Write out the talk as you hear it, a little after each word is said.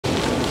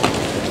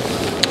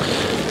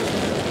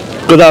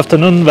Good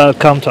afternoon,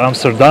 welcome to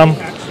Amsterdam.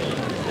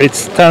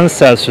 It's 10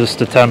 Celsius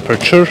the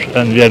temperature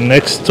and we are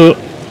next to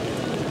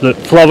the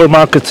flower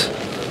market.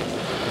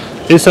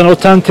 It's an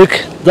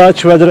authentic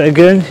Dutch weather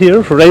again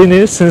here,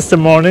 rainy since the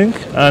morning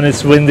and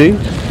it's windy.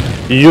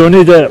 You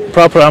need a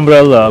proper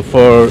umbrella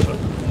for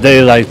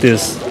days like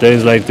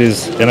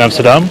this in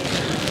Amsterdam,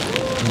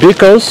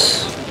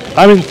 because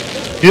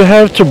you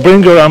have to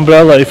bring your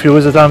umbrella if you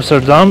visit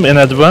Amsterdam in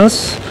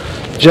advance.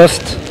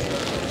 Just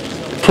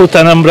put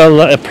an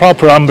umbrella, a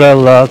proper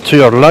umbrella, to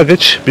your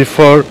luggage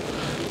before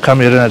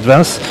come here in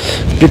advance,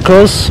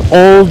 because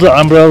all the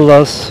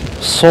umbrellas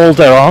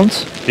sold around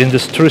in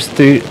this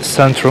touristy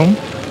centrum,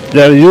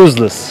 they are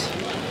useless.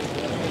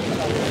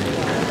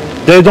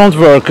 They don't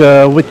work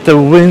with the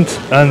wind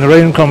and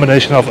rain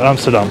combination of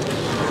Amsterdam.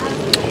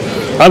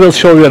 I will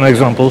show you an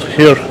example.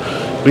 Here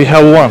we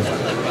have one.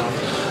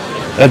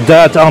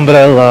 That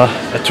umbrella,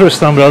 a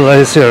tourist umbrella,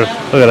 is here.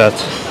 Look at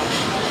that.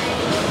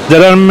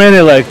 There are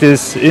many like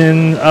this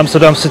in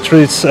Amsterdam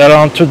streets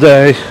around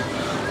today,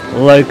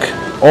 like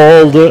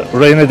all the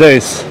rainy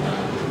days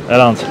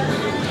around.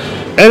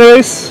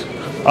 Anyways,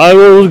 I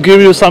will give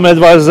you some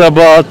advice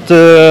about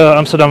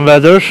Amsterdam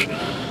weather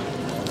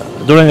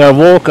during our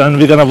walk, and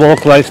we're gonna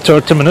walk like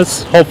 30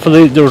 minutes.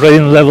 Hopefully the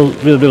rain level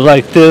will be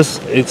like this.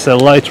 It's a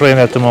light rain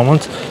at the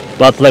moment,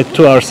 but like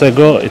 2 hours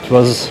ago it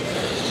was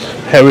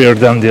heavier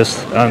than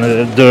this, and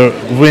the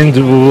wind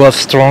was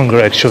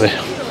stronger actually.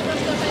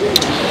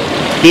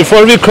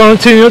 Before we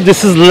continue,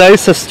 this is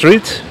Leijse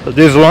Street,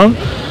 this one.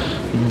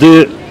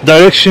 The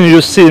direction you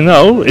see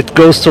now, it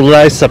goes to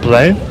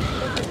Leidseplein,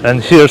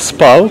 and here's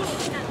Pauw,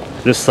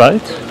 this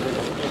side,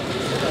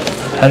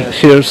 and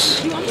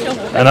here's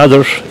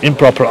another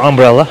improper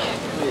umbrella.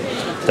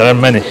 There are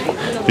many.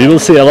 We will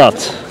see a lot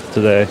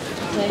today.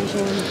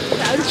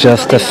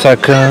 Just a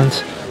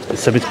second.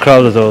 It's a bit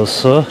crowded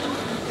also.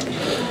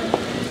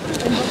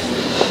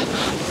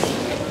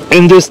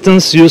 In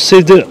distance you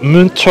see the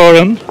Munt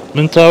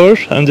Tower,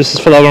 and this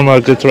is flower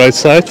market right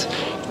side.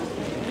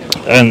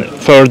 And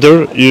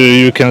further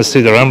you can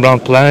see the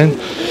Rembrandtplein.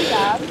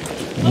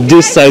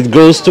 This side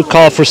goes to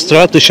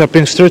Kalverstraat, the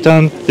shopping street,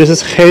 and this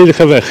is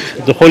Heiligeweg,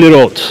 the Holy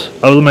Road.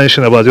 I will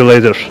mention about it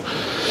later.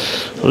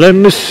 Let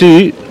me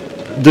see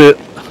the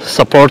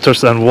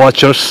supporters and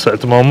watchers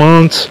at the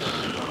moment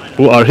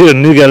who are here.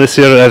 Nigel is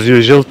here as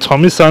usual.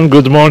 Tommy-san,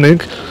 good morning.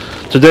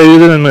 Today you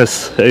didn't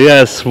miss.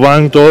 Yes,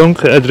 Wang Dong,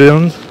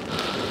 Adrian,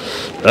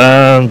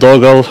 and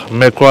Dougal,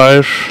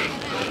 McGuire,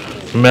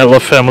 Mello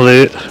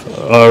family,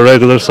 our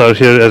regulars are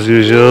here as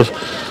usual.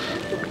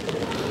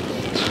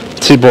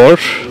 Tibor,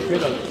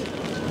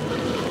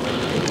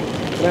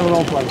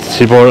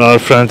 our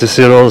friend is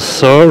here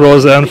also.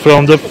 Roseanne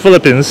from the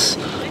Philippines.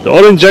 The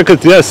orange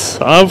jacket, yes,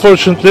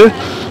 unfortunately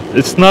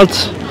it's not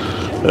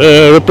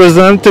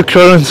represent the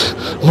current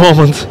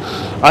moment.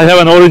 I have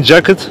an orange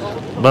jacket,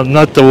 but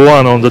not the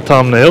one on the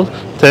thumbnail,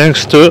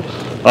 thanks to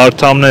our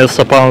thumbnail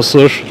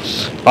sponsor,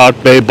 Art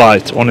Bay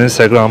Bite on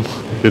Instagram.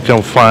 You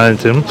can find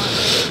him.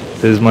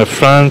 This is my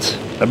friend.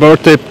 A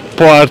birthday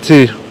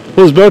party.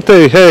 Whose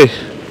birthday? Hey,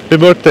 happy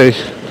birthday,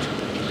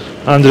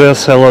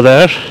 Andreas. Hello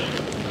there.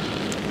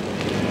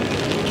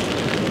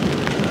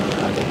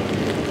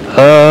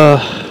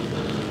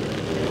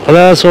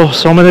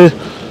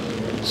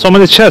 So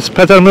many chats.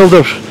 Peter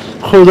Mulder,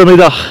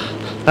 Goedemiddag,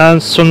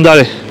 and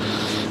Sundari,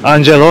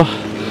 Angelo.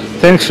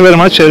 Thanks very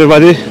much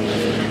everybody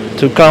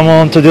to come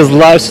on to this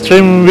live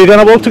stream. We're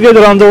gonna walk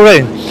together on the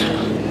rain.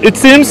 It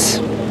seems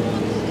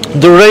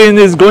the rain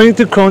is going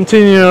to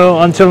continue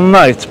until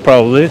night,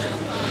 probably.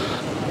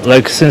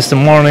 Like since the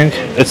morning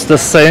it's the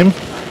same,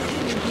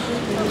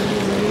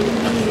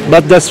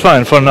 but that's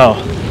fine for now.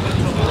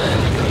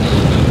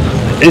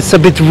 It's a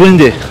bit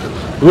windy.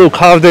 Look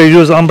how they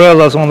use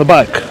umbrellas on the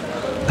back.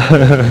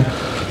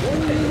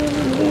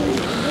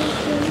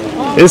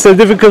 It's a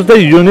difficult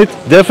day.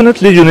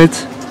 Definitely you need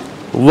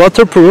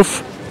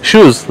waterproof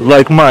shoes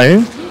like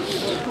mine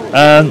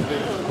and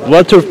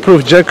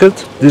waterproof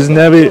jacket. This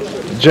navy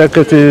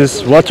jacket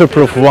is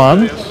waterproof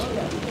one,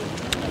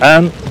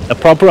 and a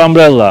proper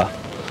umbrella.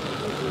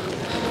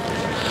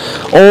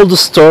 All the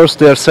stores,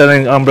 they are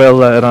selling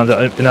umbrella around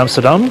in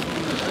Amsterdam.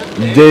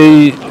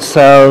 They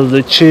sell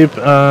the cheap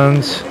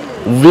and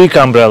weak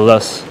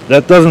umbrellas.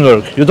 That doesn't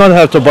work. You don't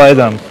have to buy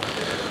them.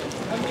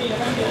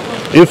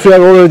 If you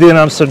are already in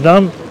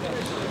Amsterdam,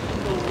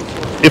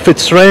 if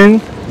it's rain,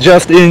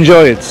 just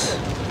enjoy it.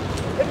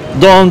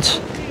 Don't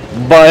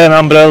buy an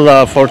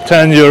umbrella for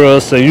 10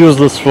 euros, a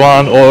useless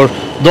one, or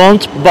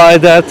don't buy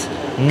that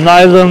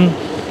nylon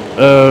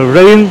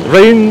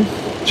rain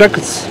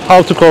jackets,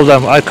 how to call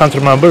them, I can't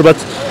remember, but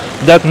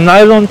that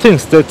nylon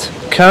things, that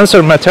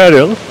cancer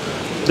material,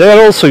 they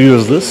are also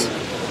useless,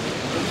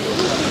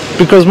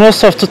 because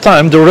most of the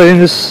time the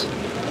rain is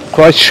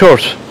quite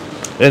short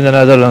in the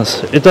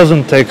Netherlands. It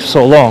doesn't take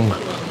so long.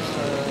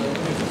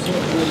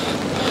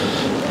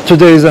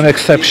 Today is an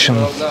exception.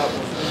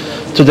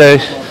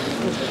 Today,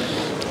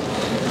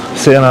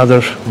 see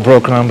another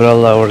broken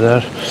umbrella over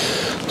there.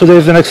 Today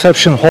is an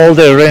exception, whole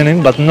day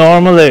raining, but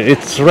normally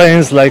it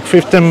rains like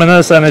 15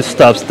 minutes and it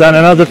stops, then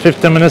another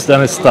 15 minutes,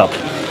 then it stops.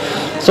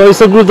 So it's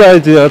a good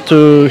idea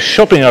to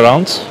shopping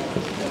around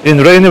in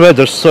rainy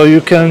weather, so you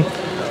can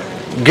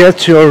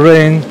get your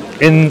rain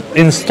in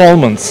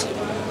installments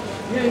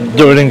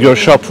during your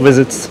shop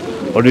visits,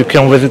 or you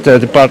can visit a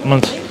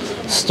department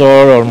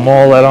store or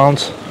mall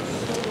around.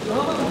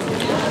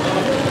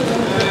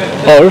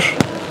 Or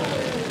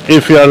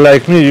if you are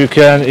like me, you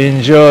can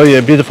enjoy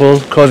a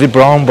beautiful cozy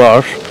brown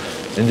bar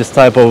in this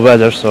type of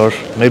weather. Or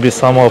maybe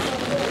some of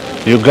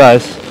you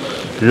guys,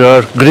 you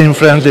are green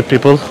friendly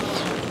people,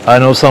 I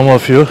know some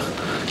of you,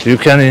 you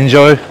can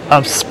enjoy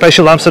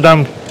special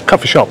Amsterdam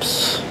coffee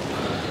shops.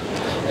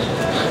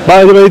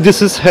 By the way,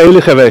 this is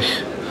Heiligeweg.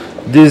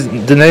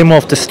 The name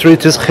of the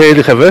street is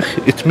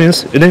Heiligeweg. It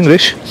means in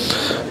English,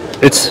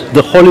 it's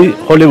the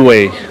holy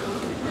way.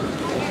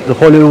 The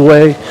holy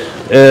way.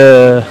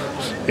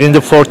 In the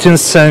 14th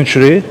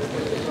century,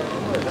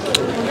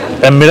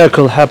 a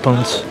miracle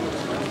happened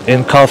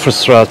in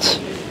Kalverstraat.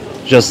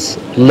 Just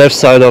left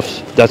side of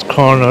that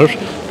corner,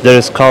 there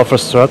is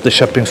Kalverstraat, the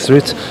shopping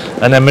street,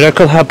 and a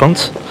miracle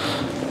happened.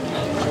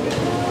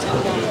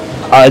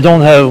 I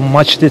don't have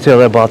much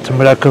detail about the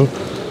miracle,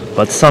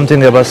 but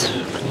something about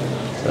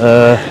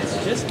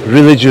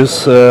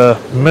religious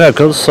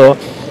miracle. So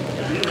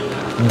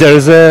there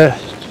is a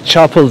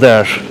chapel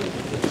there.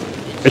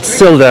 It's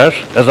still there,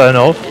 as I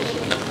know.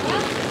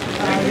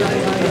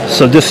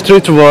 So the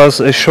street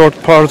was a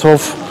short part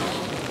of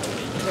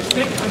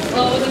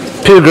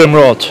Pilgrim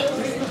Road,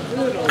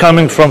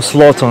 coming from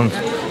Sloten.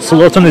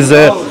 Sloten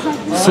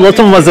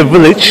was a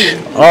village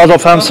out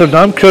of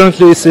Amsterdam.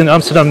 Currently, it's in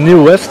Amsterdam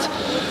New West.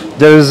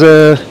 There is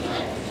a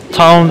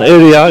town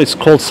area. It's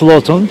called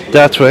Sloten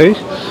that way.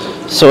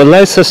 So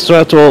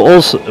Leidsestraat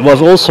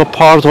was also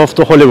part of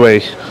the Holy Way.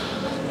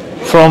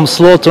 From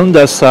Sloten,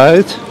 that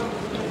side,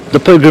 the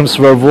pilgrims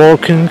were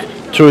walking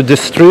through the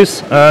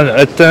streets, and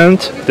at the end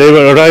they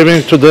were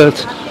arriving to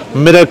that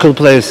miracle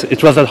place.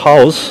 It was a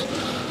house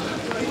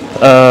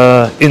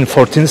in the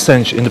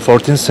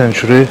 14th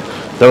century.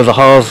 There was a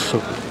house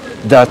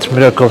that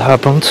miracle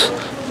happened,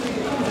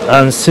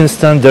 and since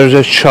then there's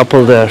a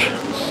chapel there.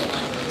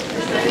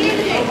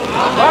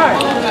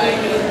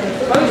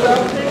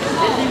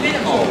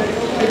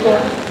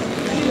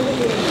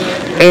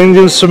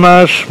 Engin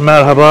Sümer,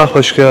 merhaba,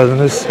 hoş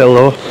geldiniz.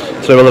 Hello,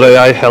 Traveler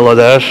AI, hello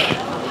there.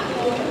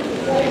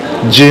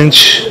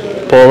 Ginch,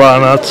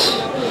 Polarnat,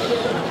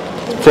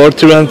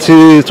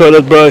 420,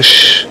 toilet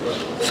brush,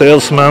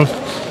 salesman.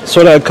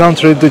 Sorry, I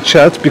can't read the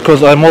chat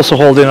because I'm also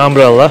holding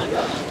umbrella.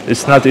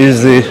 It's not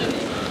easy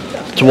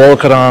to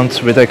walk around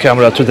with a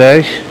camera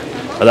today,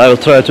 but I will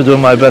try to do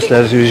my best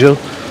as usual.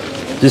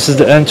 This is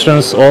the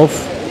entrance of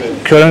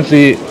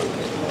currently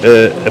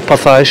a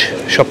Passage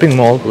shopping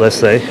mall, let's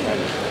say.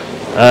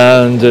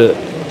 And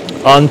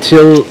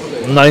until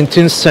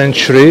 19th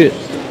century,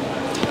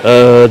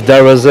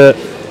 there was a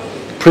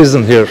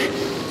prison here,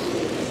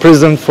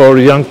 prison for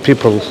young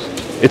people.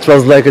 It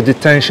was like a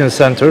detention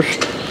center,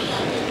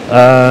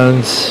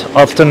 and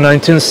after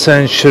 19th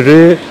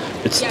century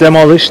it's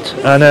demolished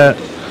and a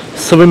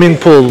swimming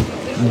pool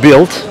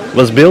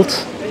was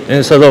built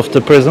instead of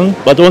the prison,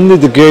 but only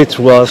the gate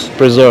was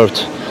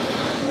preserved.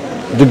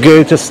 The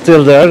gate is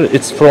still there.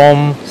 It's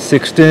from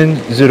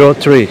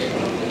 1603.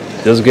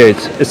 This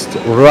gate, it's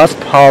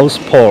Rasphaus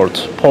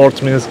Poort.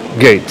 Poort means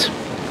gate.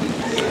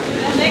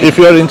 If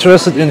you are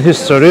interested in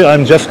history,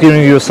 I'm just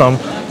giving you some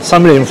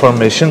summary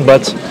information,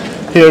 but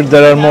here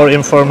there are more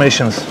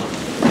informations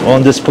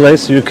on this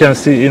place. You can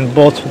see in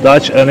both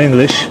Dutch and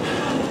English.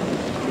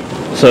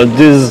 So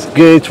this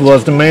gate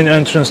was the main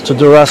entrance to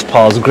the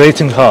Rasphaus,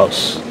 grating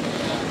house.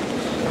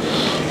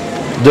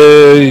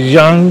 The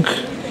young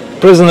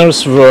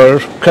prisoners were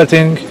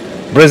cutting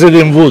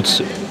Brazilian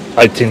woods,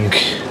 I think,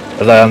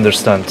 as I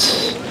understand.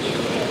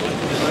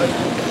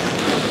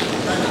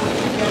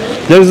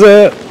 There's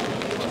a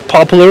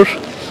popular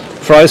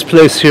fries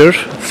place here,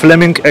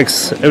 Fleming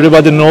X.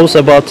 Everybody knows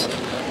about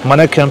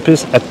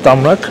Mannekempis at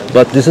Damrak,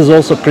 but this is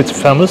also pretty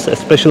famous,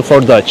 especially for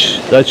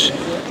Dutch. Dutch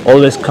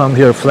always come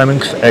here,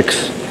 Fleming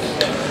X.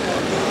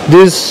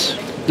 This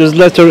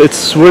letter,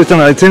 it's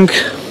written, I think,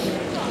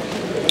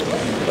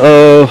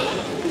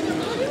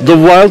 the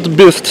wild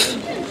beast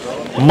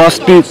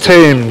must be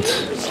tamed,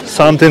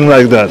 something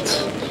like that.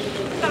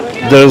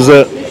 There's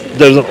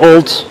an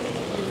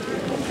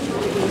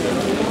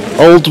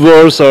old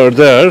words are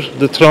there.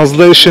 The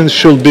translation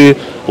should be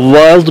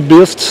wild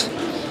beasts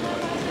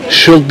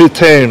should be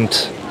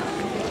tamed.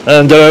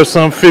 And there are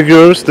some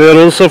figures. They are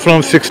also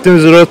from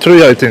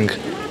 1603, I think.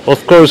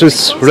 Of course,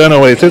 it's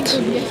renovated.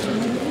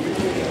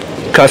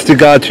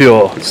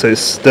 Castigatio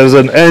says there's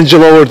an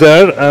angel over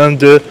there and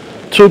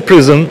two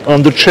prison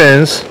under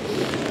chains.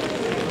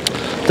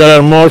 There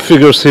are more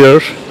figures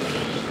here,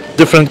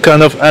 different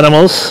kind of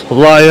animals,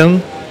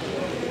 lion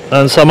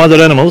and some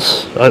other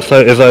animals as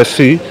I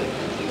see.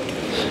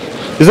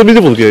 It's a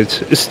beautiful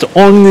gate. It's the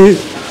only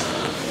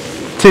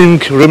thing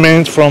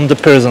remained from the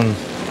prison.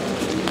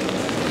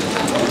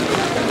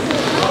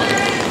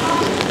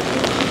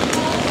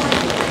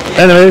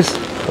 Anyways,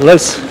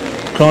 let's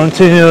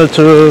continue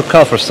to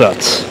Kalverstad.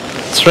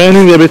 It's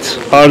raining a bit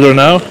harder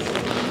now.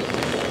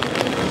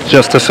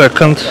 Just a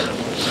second.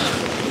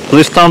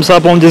 Please thumbs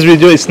up on this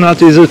video. It's not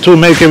easy to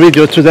make a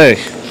video today.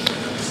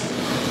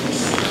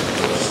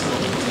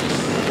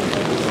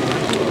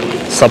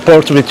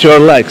 Support with your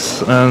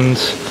likes, and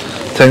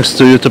thanks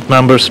to YouTube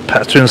members,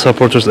 Patreon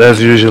supporters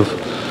as usual.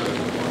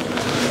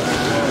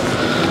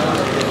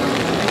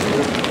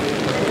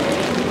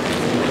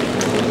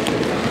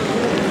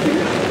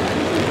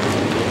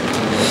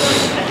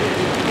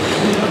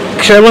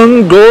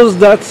 Kevin goes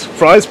that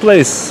fries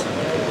place.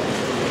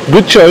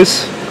 Good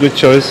choice, good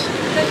choice.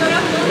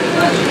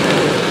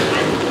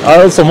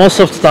 I also, most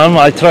of the time,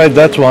 I tried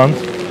that one.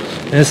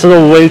 Instead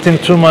of waiting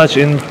too much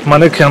in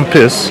mannequin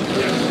piece,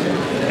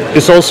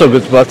 it's also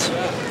good, but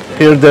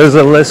here there's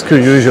a less queue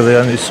usually,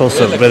 and it's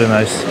also very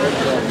nice.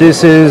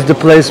 This is the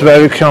place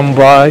where you can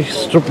buy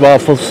stroop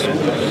waffles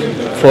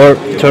for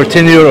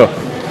 13 euro.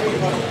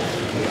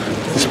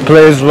 This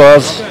place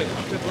was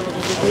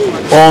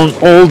on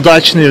all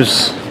Dutch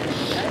news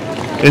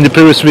in the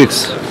previous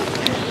weeks.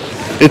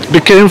 It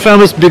became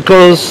famous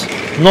because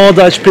no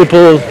Dutch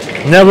people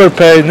never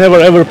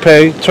ever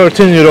pay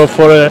 13 euro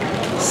for a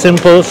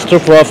simple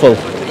stroop waffle.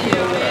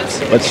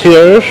 But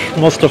here,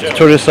 most of the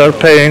tourists are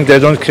paying, they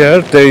don't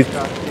care, they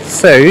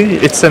say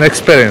it's an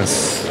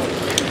experience.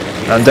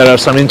 And there are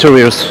some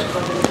interviews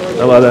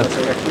about that.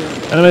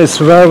 Anyways,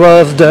 where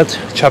was that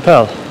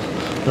chapel?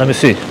 Let me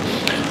see.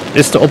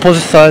 It's the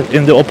opposite side,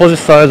 in the opposite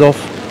side of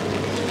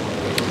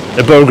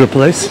a burger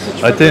place.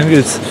 I think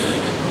it's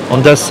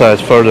on that side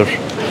further.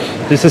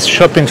 This is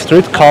shopping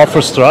street,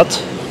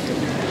 Kalverstraat.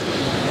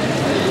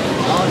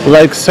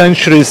 Like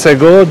centuries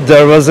ago,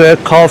 there was a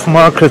calf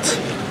market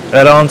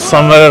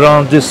somewhere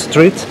around this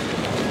street.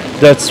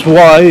 That's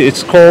why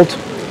it's called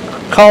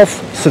Kalf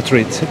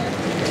Street.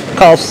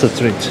 Kalf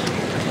Street.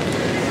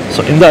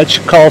 So in Dutch,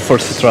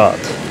 Kalverstraat.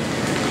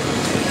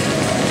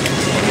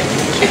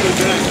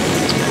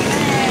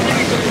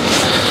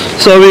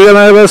 So we're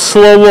gonna have a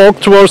slow walk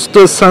towards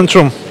the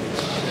centrum.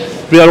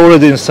 We are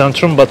already in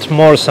centrum, but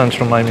more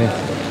centrum, I mean.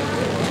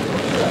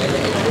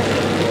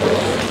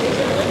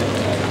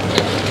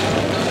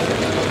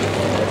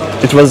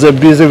 It was a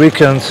busy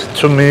weekend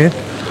to me.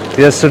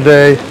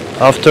 Yesterday,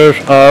 after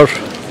our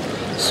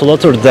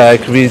Sloterdijk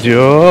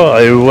video,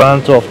 I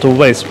went off to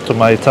Weesp, to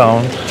my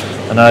town,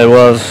 and I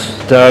was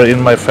there in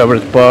my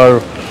favorite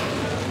bar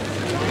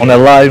on a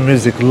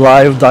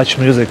live Dutch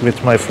music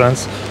with my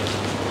friends.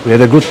 We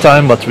had a good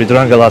time, but we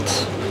drank a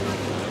lot.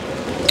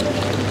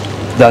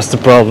 That's the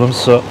problem,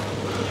 so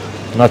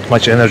not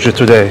much energy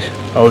today.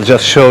 I'll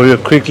just show you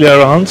quickly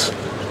around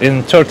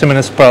in 30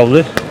 minutes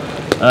probably,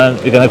 and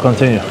we're gonna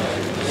continue.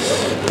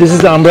 This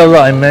is the umbrella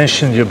I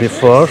mentioned you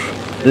before.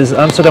 This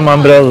Amsterdam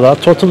umbrella,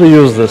 totally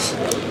useless.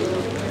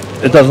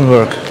 It doesn't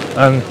work,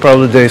 and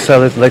probably they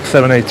sell it like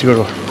 7-8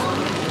 euro.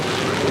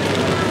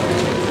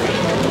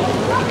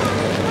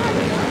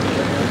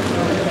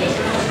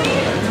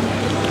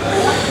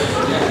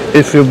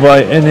 If you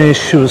buy any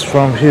shoes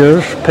from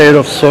here, pair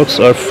of socks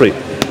are free.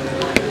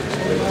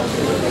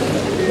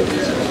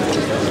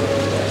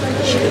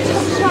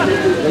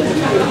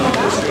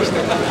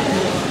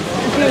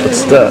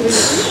 What's that?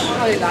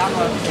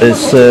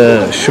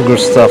 It's sugar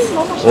stuff.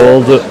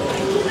 All the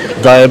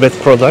diabetes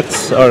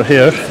products are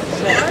here.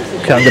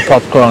 Candy,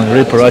 popcorn,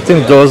 Reaper. I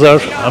think those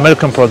are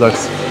American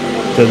products.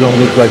 They don't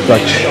look like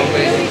Dutch.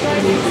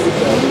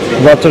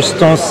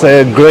 Waterstone's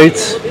a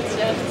great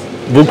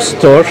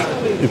bookstore.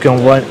 You can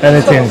find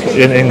anything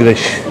in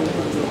English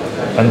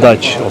and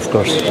Dutch, of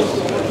course.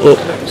 Oh,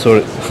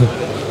 sorry.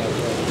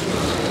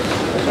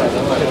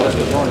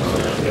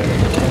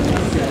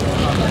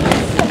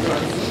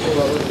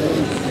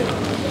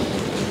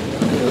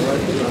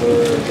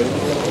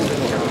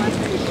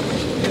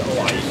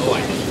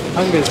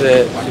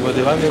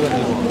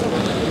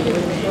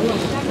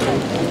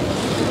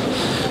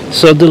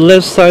 So the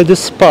left side is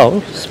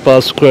Spa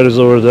Square is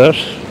over there,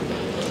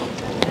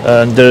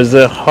 and there's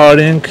a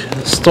herring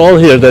stall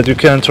here that you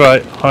can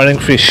try herring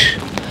fish,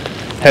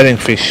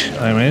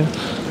 I mean.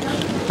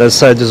 That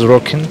side is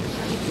rocking.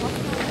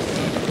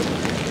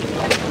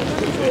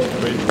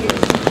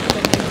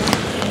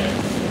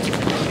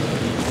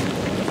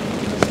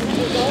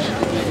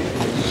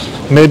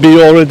 Maybe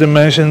you already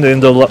mentioned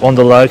on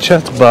the live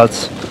chat,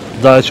 but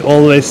Dutch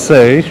always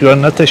say you are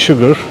not a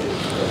sugar,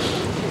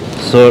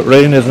 so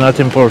rain is not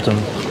important.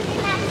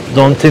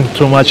 Don't think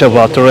too much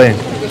about the rain.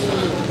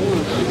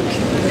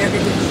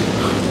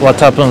 What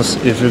happens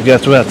if you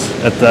get wet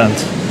at the end?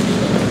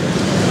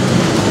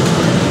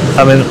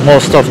 I mean,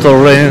 most of the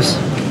rains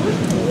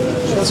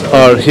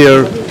are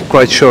here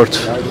quite short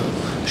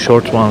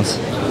ones.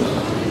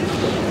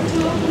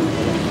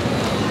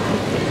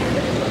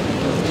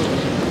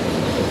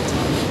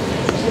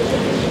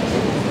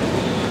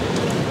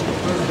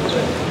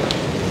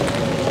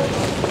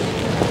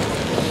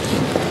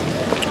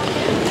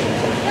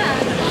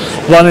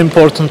 One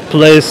important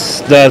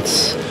place that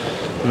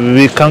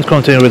we can't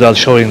continue without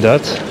showing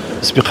that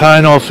is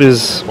behind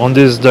office on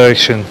this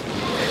direction.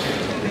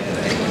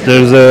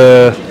 There's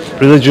a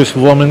religious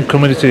woman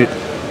community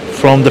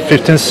from the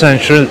 15th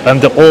century,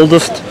 and the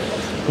oldest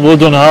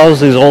wooden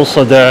house is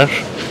also there,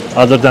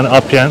 other than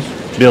Appian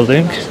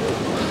building.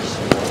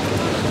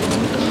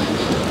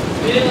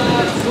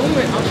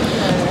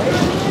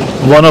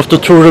 One of the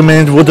two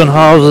remained wooden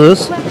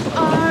houses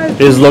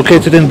is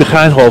located in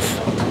Behinehof,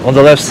 on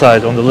the left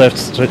side, on the left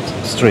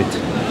street.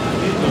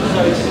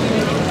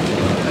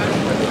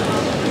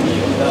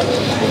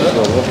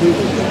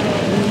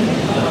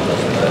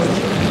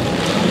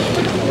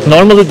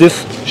 Normally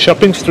this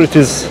shopping street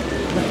is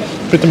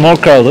pretty more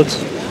crowded,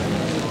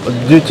 but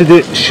due to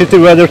the shitty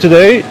weather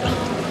today,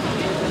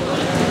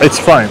 it's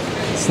fine,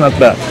 it's not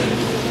bad.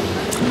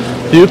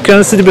 You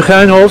can see the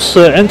Behinehol's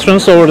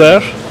entrance over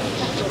there.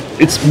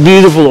 It's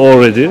beautiful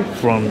already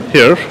from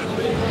here.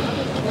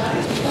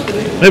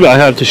 Maybe I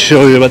have to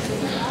show you,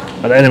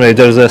 but anyway,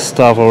 there's a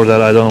staff over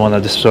there, I don't want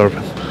to disturb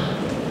him.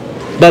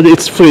 But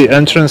it's free,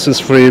 entrance is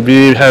free,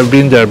 we have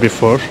been there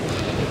before.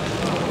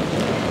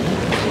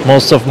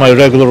 Most of my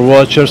regular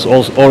watchers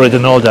also already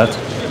know that.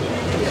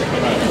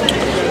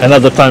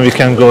 Another time we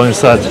can go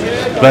inside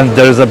when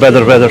there is a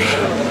better weather.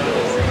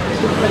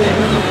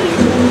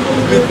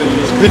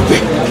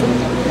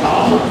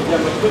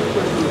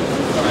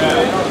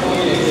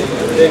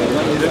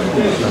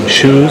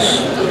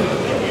 Shoes.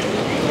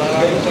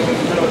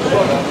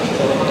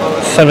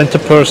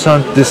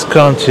 70%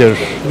 discount here.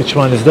 Which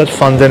one is that?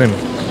 Fun denim.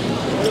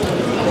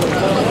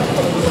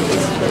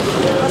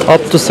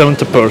 Up to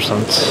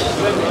 70%.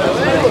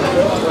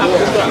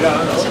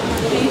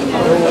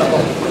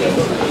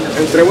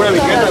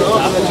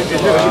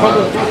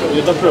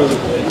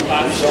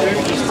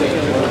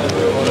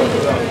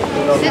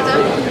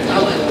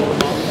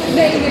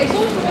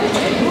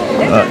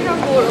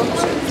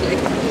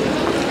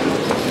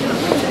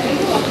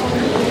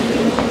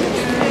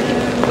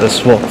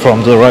 Let's walk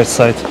from the right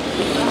side.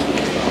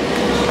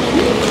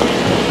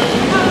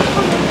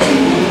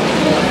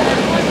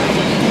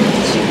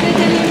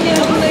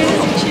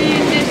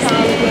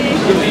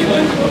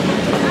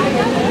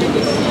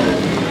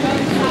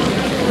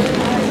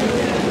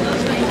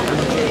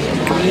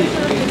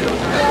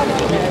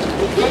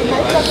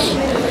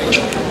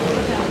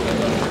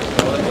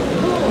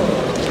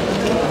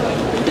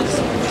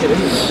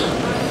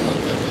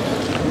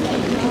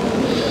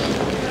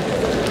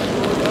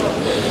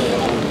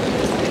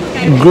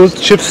 Good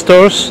cheap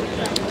stores,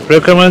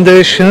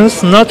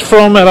 recommendations not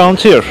from around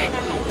here.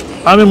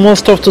 I mean,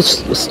 most of the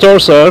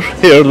stores are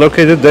here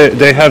located,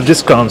 they have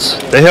discounts.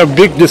 They have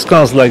big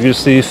discounts, like you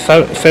see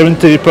 70%,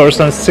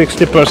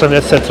 60%,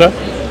 etc.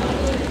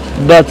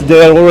 But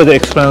they are already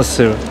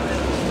expensive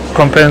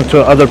compared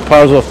to other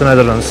parts of the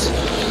Netherlands.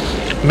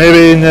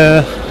 Maybe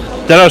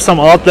there are some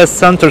outlet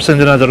centers in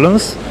the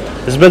Netherlands.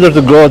 It's better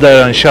to go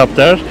there and shop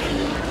there,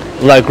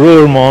 like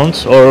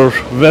Roermond or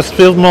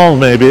Westfield Mall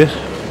maybe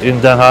in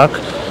Den Haag.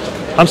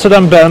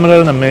 Amsterdam,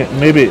 Belmarina,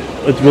 maybe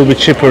it will be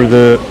cheaper,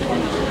 the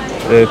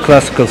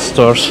classical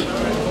stores,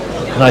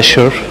 not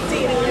sure.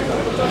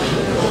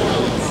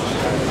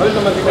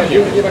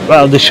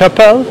 Well, the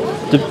chapel,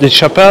 the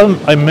chapel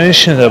I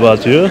mentioned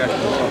about you,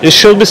 it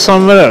should be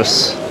somewhere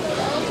else,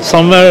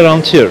 somewhere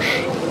around here.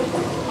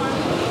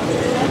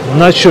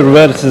 Not sure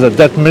where it is at.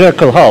 That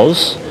miracle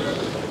house,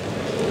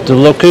 the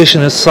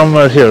location is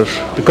somewhere here,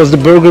 because the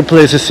burger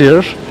place is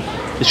here.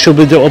 It should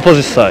be the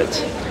opposite side.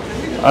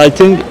 I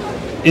think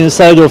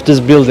inside of this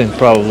building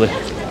probably.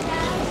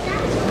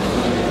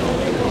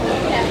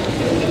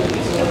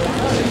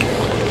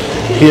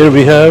 Here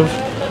we have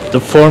the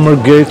former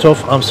gate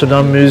of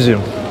Amsterdam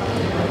Museum.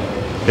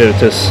 Here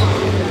it is.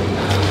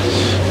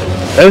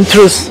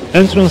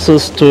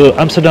 Entrances to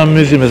Amsterdam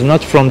Museum is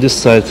not from this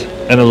side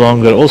any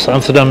longer. Also,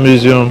 Amsterdam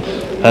Museum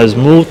has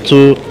moved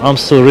to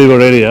Amstel River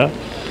area.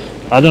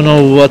 I don't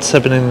know what's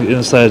happening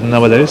inside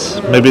nowadays.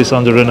 Maybe it's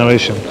under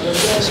renovation.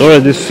 So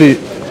already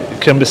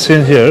can be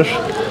seen here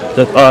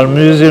that our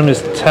museum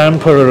is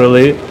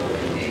temporarily,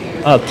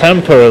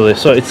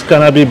 so it's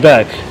gonna be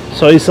back.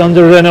 So it's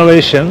under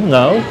renovation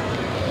now.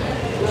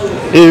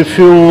 If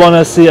you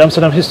wanna see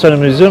Amsterdam History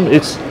Museum,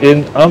 it's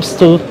in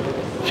Amstel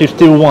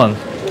 51,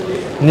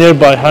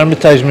 nearby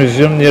Hermitage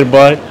Museum,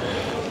 nearby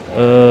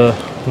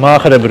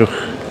Magerebrug,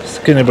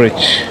 Skinny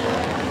Bridge.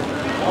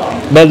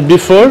 But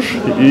before,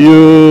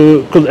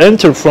 you could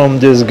enter from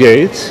this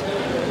gate,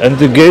 and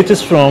the gate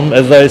is from,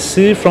 as I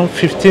see, from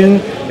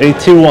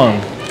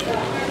 1581.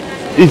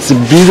 It's a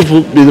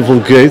beautiful, beautiful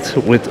gate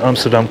with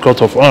Amsterdam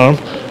coat of arms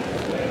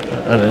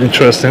and an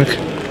interesting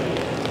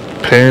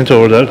paint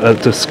over there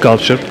at the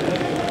sculpture.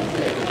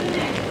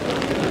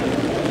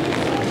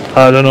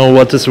 I don't know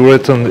what is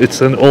written. It's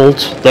an old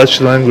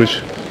Dutch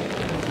language.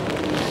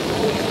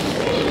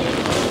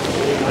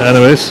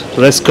 Anyways,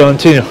 let's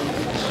continue.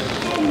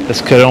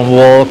 Let's carry on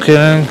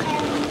walking.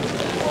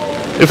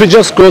 If we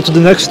just go to the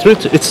next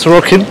street, it's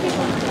rocking.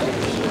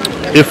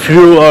 If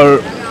you are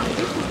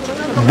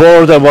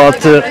bored about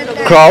the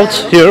crowd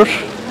here,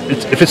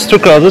 if it's too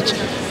crowded,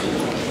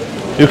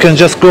 you can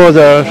just go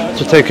there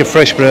to take a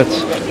fresh breath.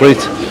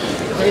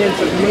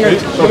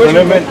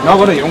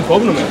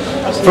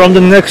 From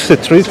the next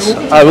street,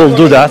 I will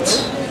do that.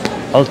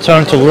 I'll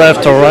turn to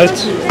left or right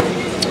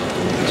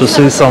to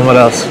see somewhere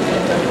else.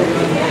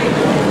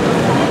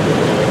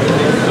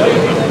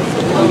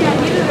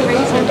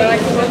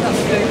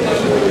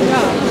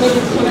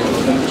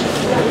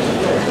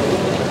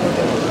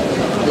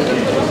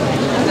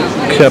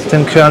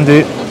 Captain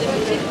Candy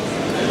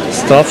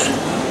stuff.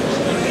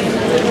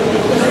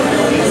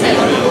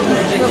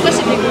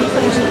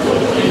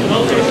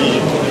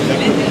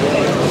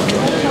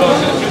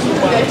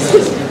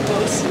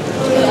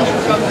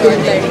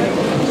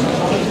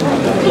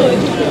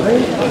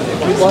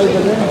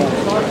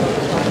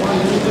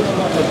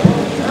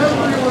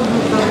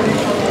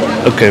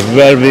 Okay,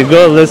 where we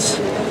go, let's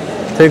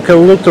take a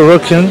look to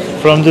Rockin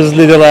from this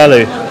little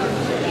alley.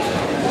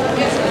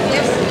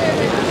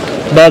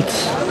 But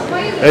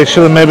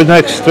actually maybe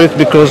next street,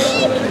 because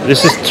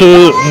this is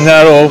too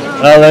narrow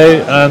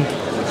alley and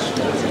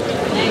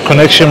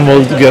connection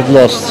will get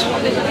lost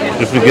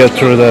if we get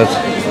through that.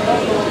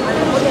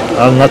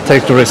 I'll not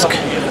take the risk.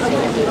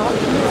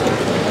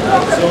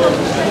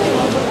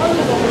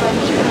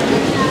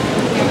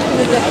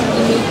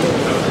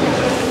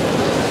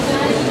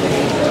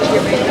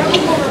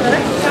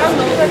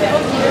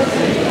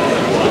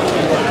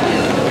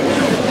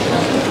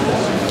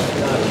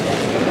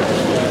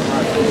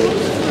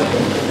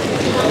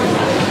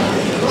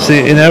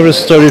 See, in every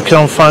store you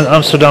can find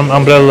Amsterdam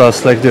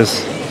umbrellas like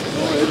this.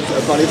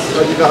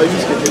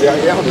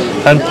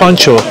 And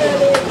poncho,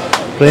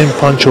 plain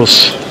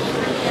ponchos.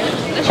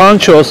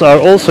 Ponchos are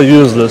also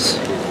useless.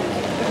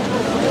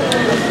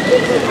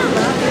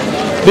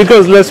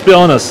 Because let's be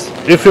honest,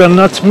 if you're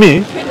not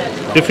me,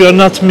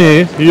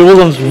 you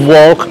wouldn't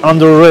walk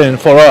under rain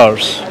for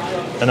hours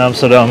in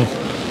Amsterdam.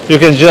 You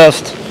can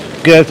just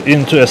get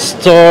into a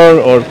store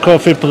or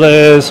coffee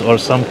place or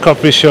some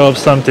coffee shop,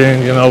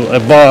 something, you know, a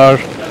bar.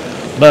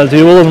 But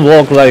you wouldn't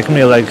walk like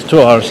me, like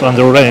 2 hours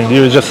under rain.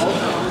 You just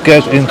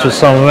get into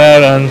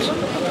somewhere and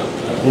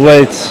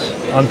wait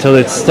until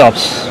it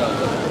stops,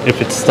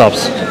 if it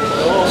stops.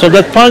 So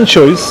that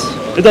poncho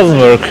it doesn't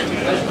work.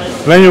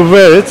 When you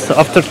wear it,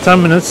 after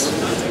 10 minutes,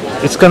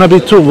 it's gonna be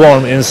too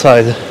warm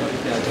inside.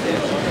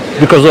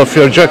 Because of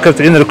your jacket,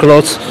 inner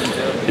clothes,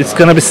 it's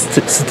gonna be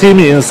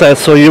steamy inside,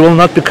 so you will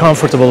not be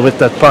comfortable with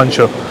that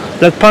poncho.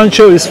 That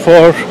poncho is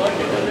for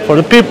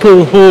the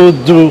people who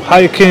do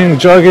hiking,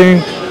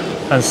 jogging,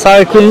 and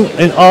cycling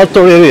in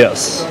outdoor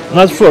areas,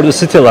 not for the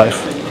city life.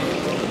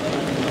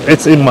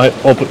 It's in my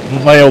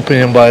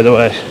opinion, by the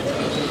way.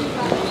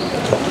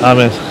 I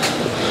mean,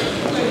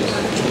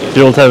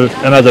 you'll have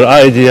another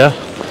idea,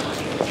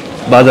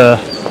 but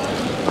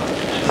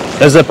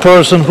as a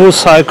person who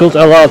cycled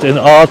a lot in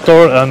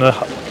outdoor, and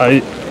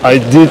I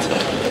did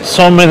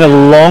so many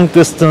long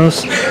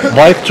distance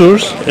bike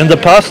tours in the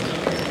past,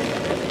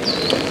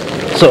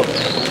 so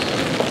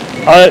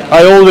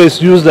I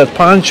always use that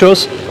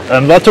ponchos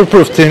and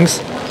waterproof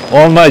things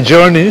on my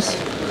journeys.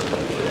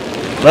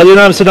 But in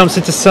Amsterdam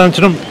city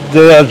center,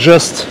 they are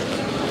just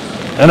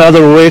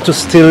another way to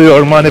steal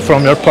your money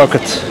from your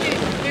pocket.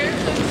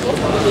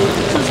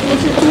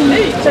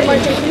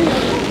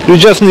 You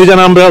just need an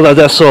umbrella,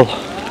 that's all,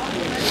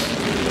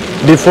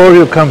 before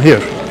you come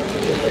here.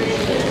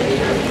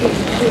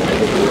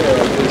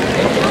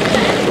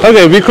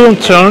 Okay, we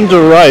couldn't turn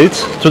the right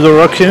to the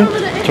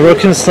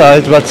Rockin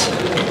side, but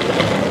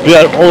we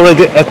are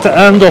already at the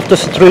end of the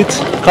street,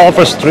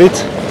 Calvert Street.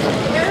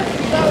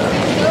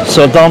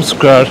 So Dam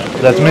Square,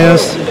 that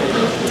means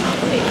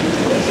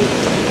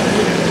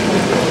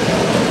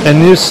a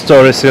new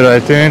store is here, I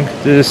think.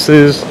 This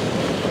is,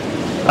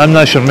 I'm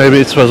not sure, maybe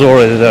it was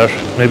already there.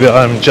 Maybe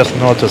I'm just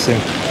noticing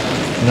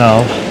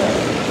now.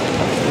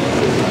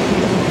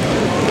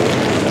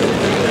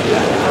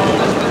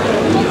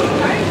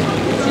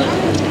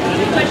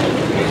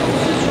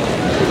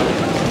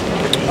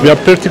 We are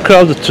pretty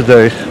crowded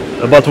today.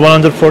 About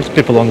 140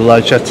 people on the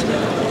live chat.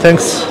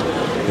 Thanks,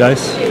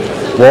 guys,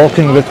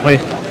 walking with me.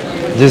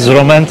 This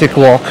romantic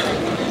walk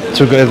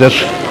together.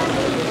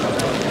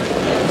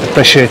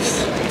 Appreciate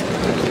it.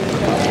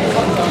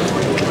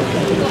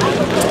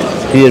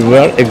 Here we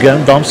are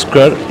again, Dam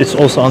Square. It's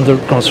also under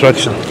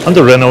construction,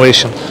 under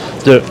renovation.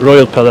 The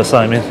Royal Palace,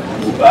 I mean.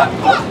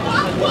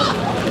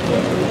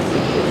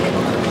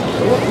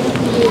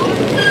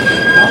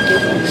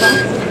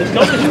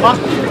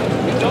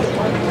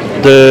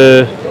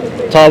 The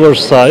tower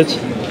side,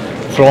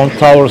 front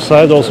tower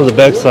side, also the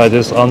back side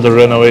is under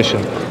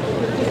renovation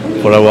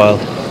for a while.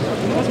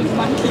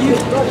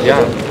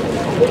 Yeah.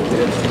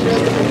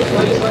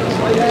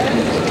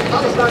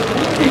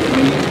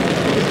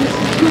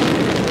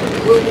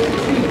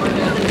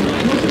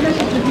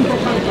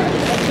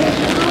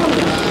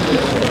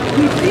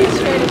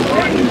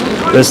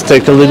 Let's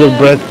take a little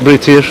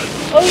breath here.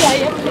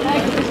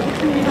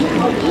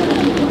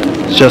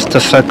 Just a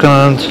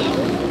second.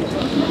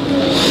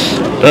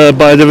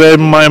 By the way,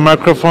 my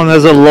microphone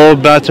has a low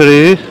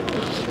battery.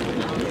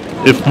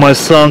 If my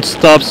sound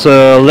stops,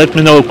 let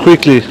me know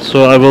quickly,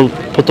 so I will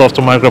put off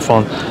the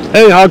microphone.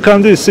 Hey, how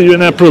can we see you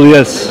in April?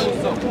 Yes,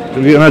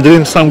 we're gonna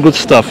drink some good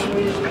stuff.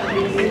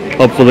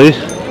 hopefully.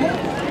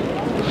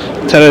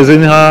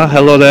 Terezinha,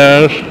 hello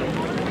there.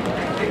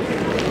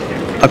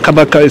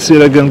 Akabaka is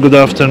here again, good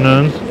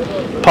afternoon.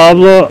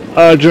 Pablo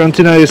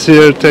Argentina is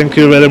here, thank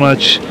you very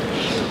much.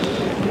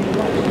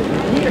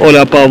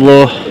 Hola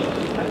Pablo.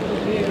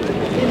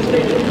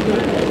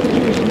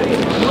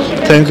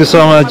 Thank you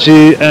so much,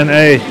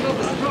 GNA.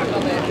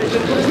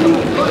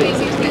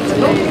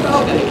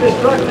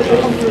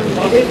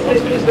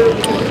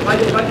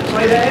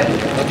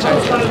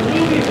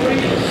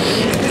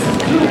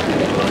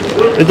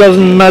 It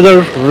doesn't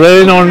matter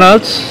rain or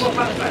not.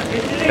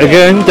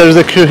 Again, there's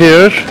a queue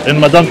here in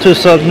Madame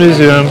Tussauds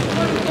Museum,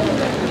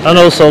 and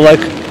also like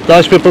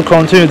Dutch people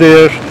continue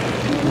their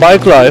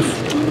bike life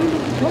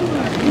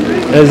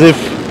as if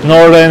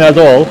no rain at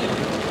all.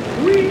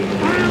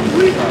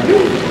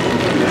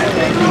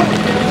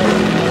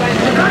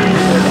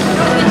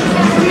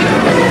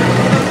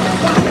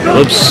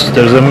 Oops,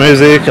 there's a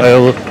music.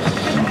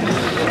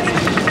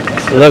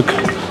 Look,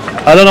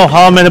 I don't know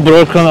how many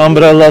broken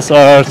umbrellas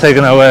are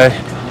taken away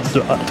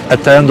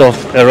at the end of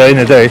a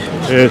rainy day.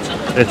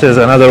 It is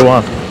another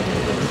one.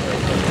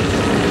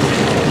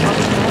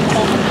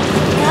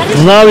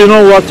 Now you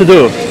know what to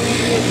do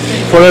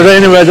for a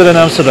rainy weather in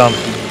Amsterdam.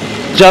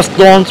 Just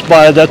don't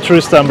buy the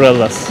tourist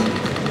umbrellas.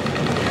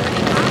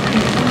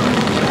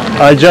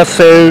 I just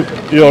saved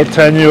your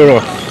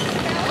 €10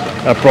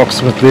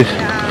 approximately.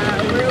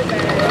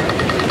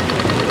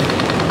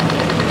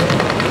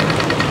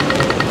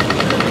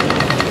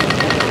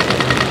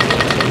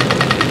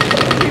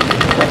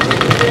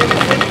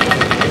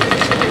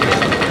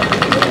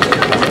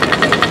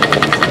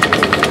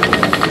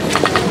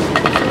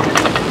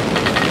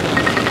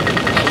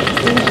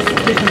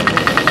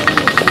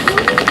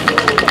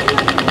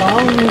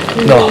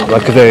 No,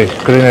 like they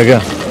green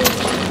again.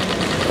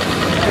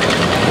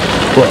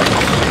 Whoa.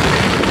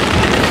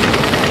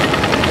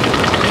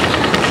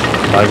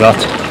 My God.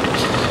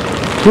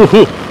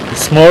 Woohoo.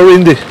 It's more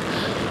windy.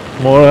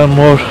 More and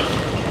more.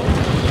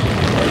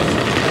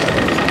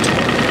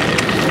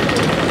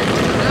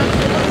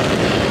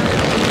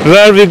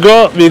 Where we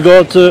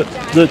go to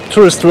the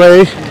tourist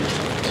way.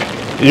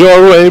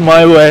 Your way,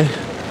 my way.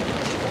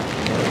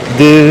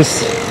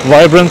 This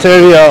vibrant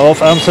area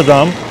of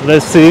Amsterdam.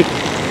 Let's see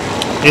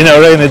in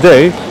a rainy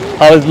day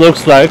how it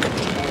looks like.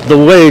 The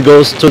way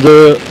goes to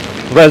the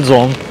red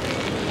zone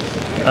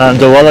and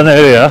the Wallen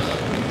area,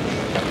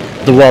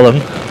 the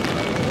Wallen.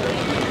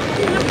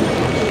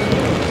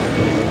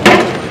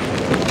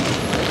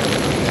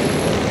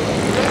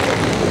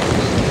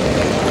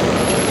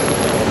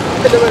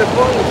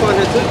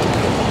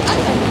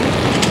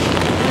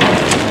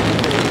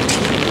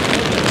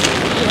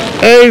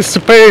 Hey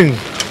Spain!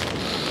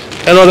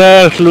 Hello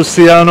there,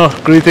 Luciano,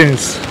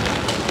 greetings.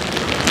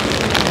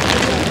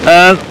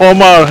 And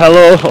Omar,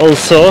 hello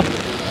also.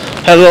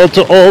 Hello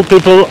to all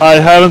people I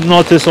haven't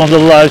noticed on the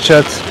live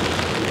chat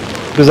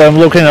because I'm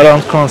looking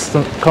around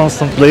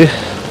constantly.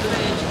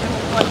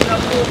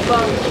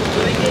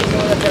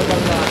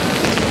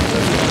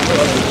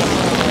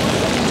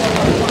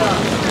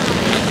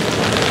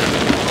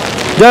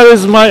 There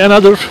is my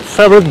another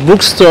favorite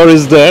bookstore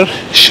is there,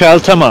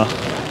 Sheltema,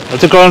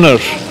 at the corner.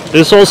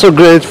 It's also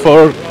great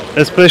for,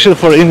 especially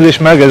for English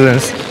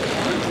magazines.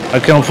 I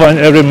can find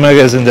every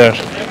magazine there.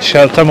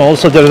 Sheltema,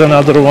 also there's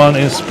another one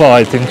in Spa,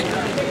 I think.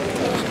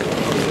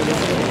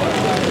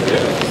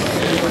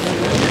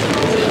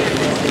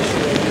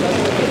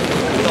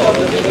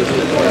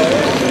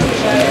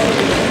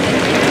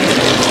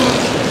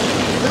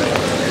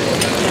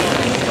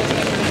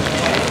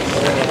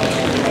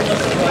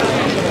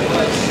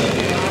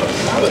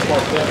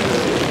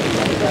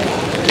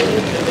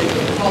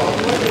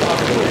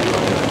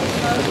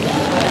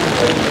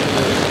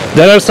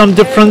 There are some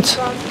different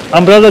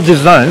umbrella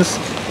designs.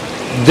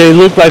 They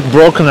look like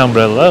broken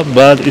umbrella,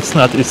 but it's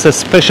not. It's a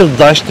special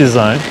Dutch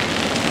design,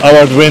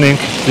 award-winning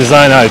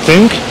design, I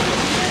think.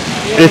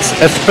 It's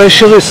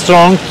especially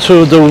strong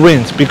to the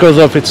wind because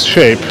of its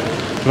shape.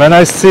 When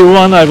I see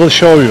one, I will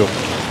show you.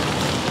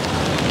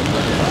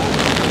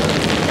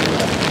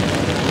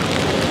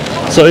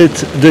 So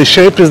the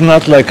shape is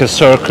not like a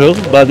circle,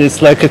 but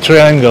it's like a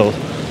triangle.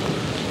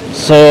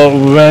 So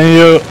when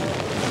you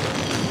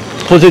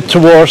put it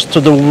towards to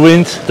the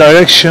wind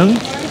direction,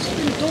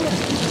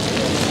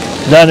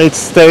 then it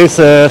stays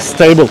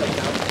stable.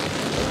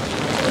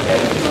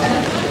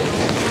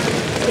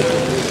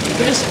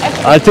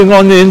 I think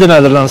only in the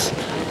Netherlands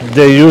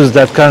they use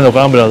that kind of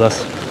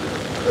umbrellas.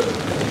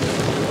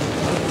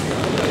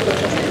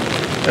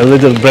 A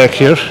little break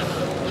here.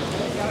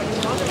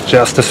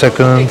 Just a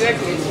second.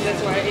 Exactly, so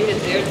that's why I ate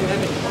it there, to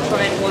have it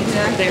try it one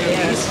time there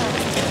at least.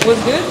 Was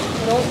good?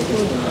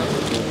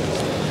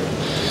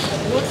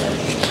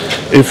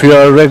 If you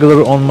are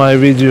regular on my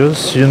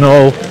videos, you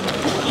know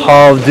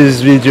how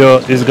this video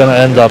is gonna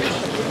end up.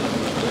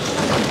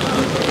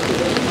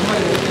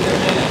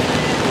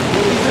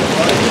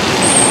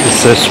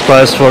 It's a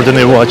surprise for the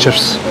new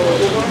watchers,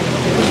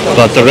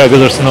 but the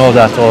regulars know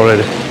that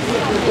already.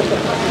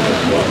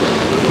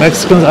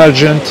 Mexican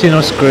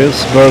Argentinos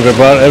Grills Burger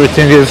Bar,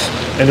 everything is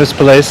in this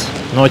place.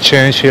 No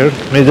change here.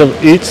 Middle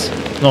East,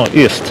 no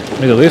East,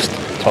 Middle East.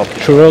 Top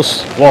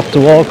churros, walk to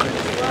walk,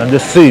 and the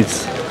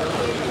seeds,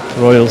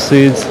 royal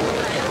seeds.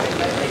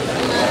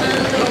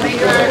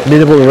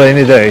 Beautiful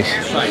rainy day.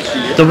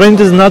 The wind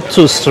is not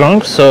too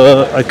strong,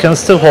 so I can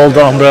still hold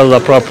the umbrella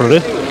properly,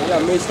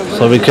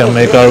 so we can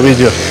make our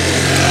video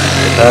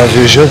as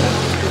usual.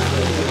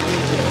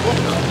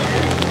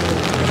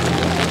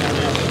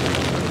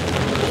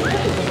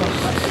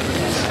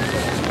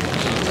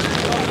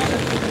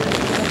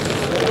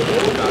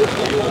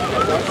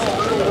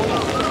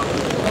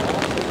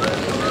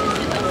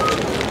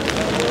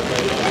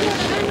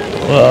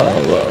 Wow.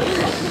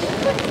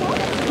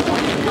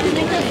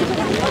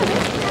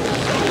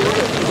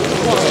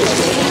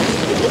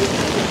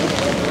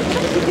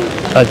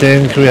 I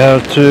think we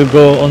have to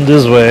go on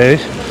this way.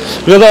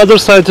 Because the other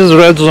side is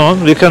red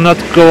zone. We cannot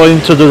go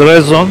into the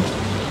red zone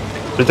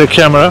with the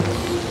camera.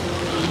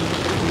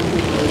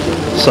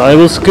 So I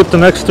will skip the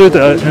next street.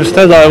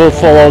 Instead I will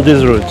follow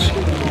this route,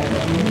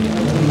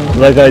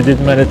 like I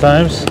did many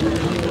times.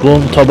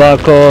 Boom,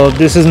 tobacco.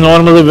 This is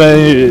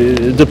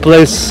normally the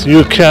place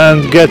you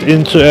can get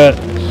into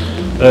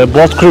a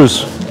boat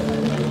cruise.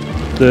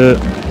 The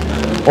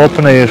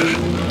open air,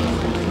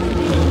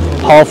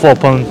 half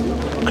open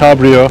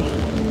cabrio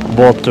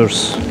boat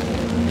tours.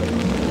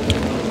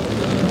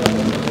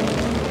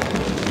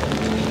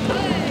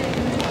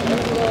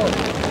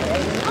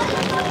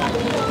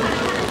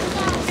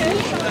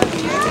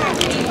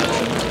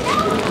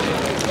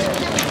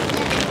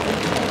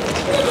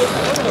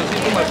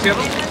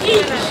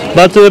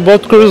 But the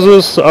boat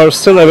cruises are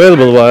still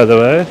available, by the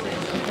way.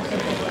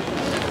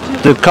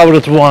 The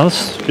covered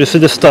ones, you see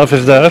the stuff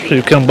is there.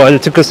 You can buy the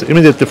tickets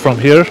immediately from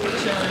here,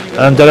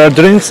 and there are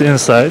drinks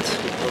inside.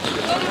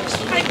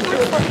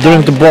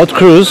 During the boat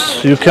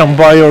cruise, you can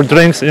buy your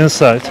drinks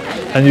inside,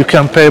 and you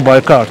can pay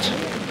by card.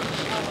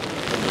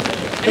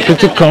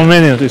 Pretty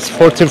convenient. It's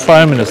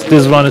 45 minutes.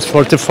 This one is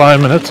 45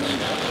 minutes.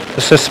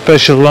 It's a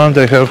special one.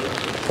 They have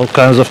all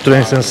kinds of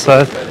drinks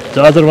inside.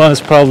 The other one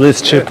is probably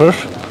cheaper.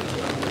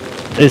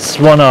 It's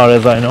 1 hour,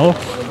 as I know.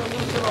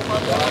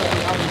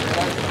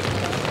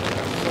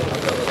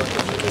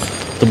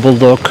 The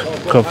Bulldog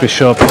coffee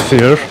shop is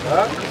here.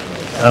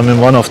 I mean,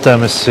 one of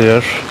them is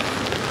here.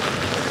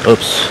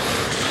 Oops.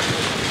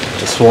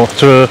 Let's walk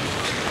through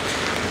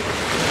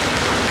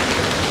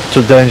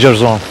to danger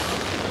zone.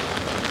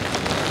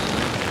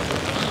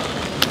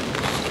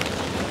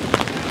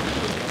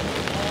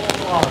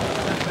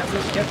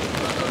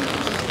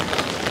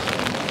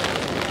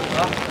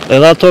 A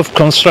lot of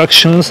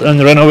constructions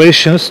and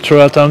renovations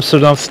throughout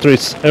Amsterdam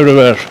streets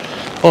everywhere.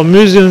 Oh,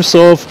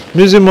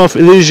 Museum of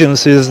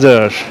Illusions is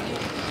there.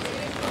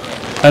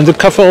 And the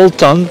Cafe Old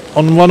Town,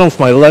 on one of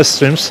my live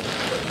streams,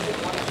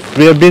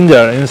 we have been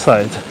there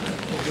inside,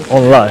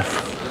 on live.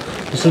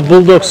 This is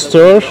Bulldog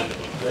store,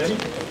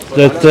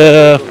 that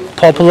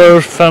popular,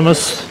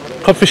 famous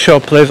coffee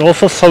shop place,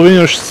 also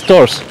souvenir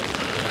stores.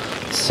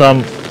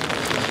 Some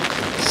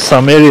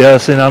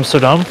areas in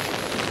Amsterdam,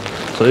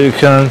 so you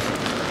can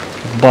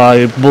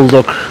buy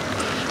Bulldog,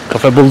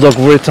 Cafe Bulldog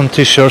written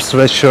t-shirts,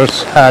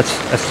 sweatshirts, hats,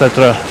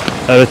 etc.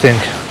 Everything.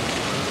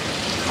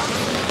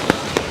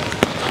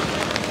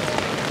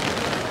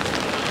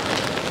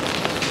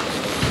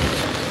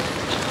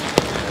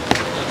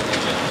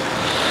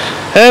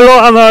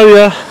 Hello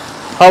Analia,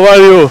 how are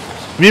you?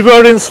 We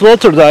were in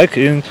Sloterdijk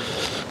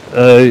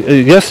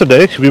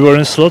yesterday. We were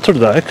in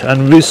Sloterdijk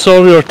and we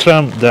saw your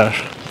tram there.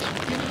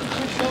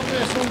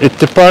 It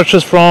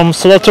departs from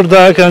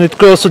Sloterdijk and it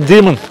goes to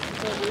Diemen.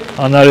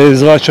 Analia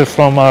is watching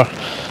from our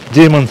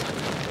Diemen.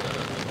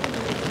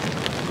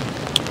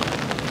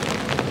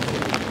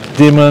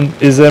 Diemen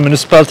is a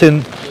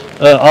municipality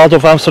out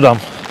of Amsterdam,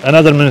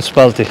 another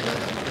municipality,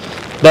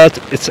 but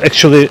it's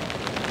actually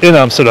in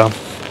Amsterdam.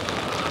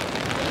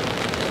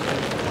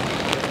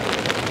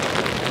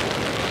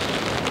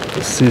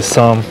 See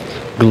some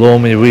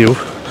gloomy view.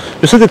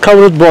 You see the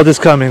covered boat is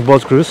coming,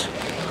 boat cruise.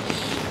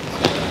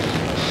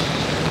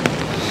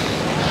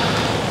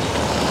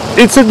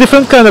 It's a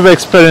different kind of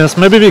experience.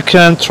 Maybe we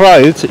can try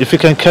it. If we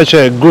can catch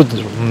a good,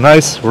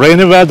 nice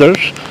rainy weather,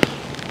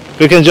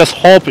 we can just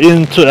hop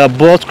into a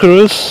boat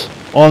cruise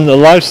on the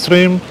live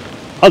stream.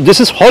 Oh, this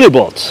is Holy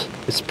Boat.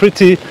 It's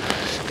pretty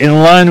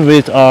in line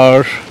with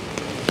our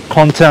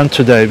content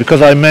today,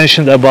 because I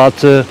mentioned about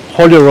the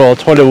Holy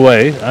Road, Holy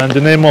Way, and the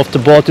name of the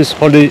boat is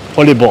Holy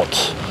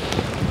Boat.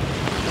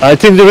 I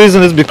think the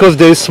reason is because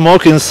there is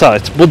smoke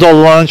inside. Buddha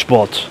launch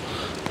boat.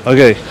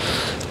 Okay.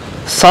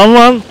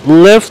 Someone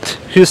left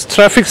his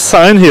traffic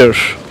sign here.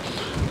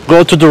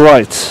 Go to the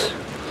right.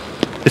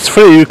 It's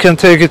free, you can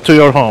take it to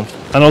your home.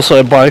 And also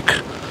a bike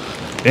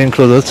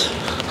included.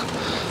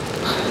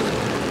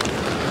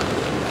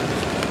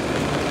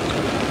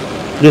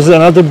 This is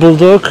another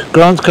Bulldog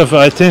Grand Cafe.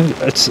 I think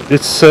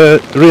it's a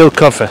real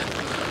cafe,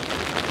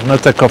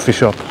 not a coffee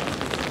shop.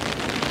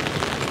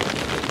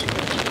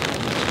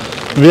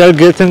 We are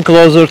getting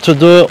closer to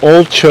the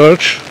old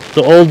church,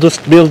 the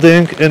oldest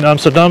building in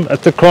Amsterdam,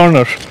 at the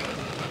corner.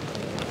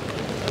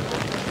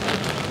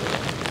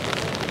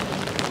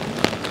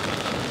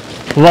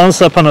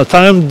 Once upon a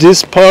time,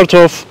 this part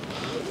of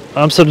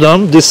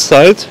Amsterdam, this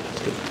side,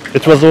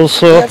 it was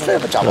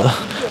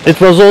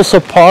also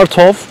part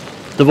of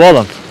the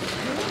Wallen,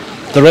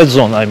 the red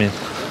zone, I mean.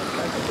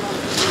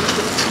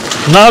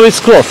 Now it's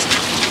closed.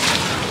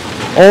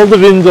 All the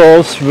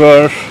windows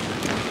were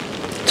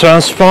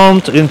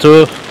transformed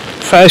into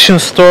fashion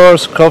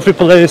stores, coffee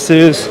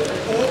places,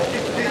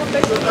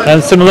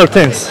 and similar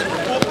things.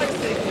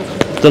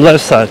 The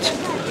left side.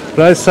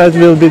 Right side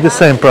will be the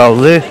same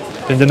probably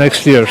in the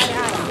next years.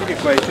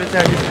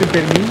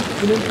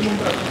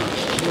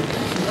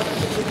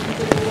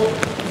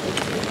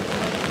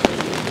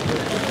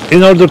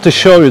 In order to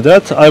show you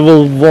that, I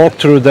will walk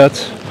through that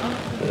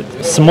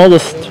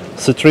smallest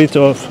street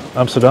of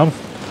Amsterdam.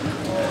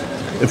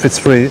 If it's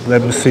free,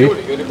 let me see.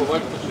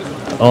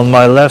 On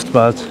my left,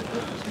 but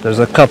there's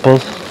a couple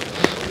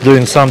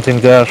doing something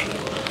there.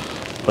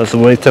 Let's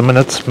wait a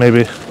minute,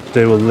 maybe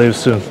they will leave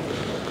soon.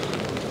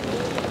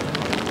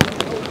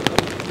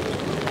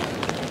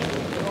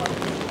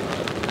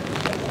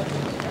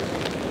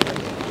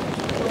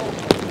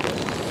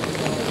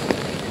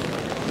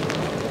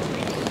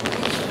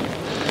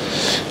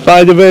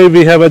 By the way,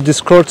 we have a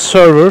Discord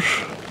server.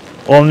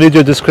 On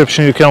video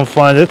description you can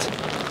find it.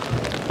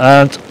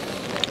 And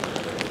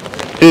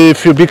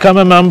if you become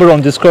a member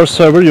on Discord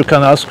server, you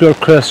can ask your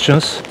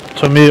questions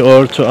to me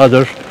or to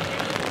other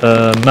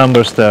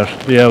members there.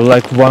 We have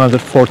like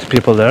 140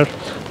 people there.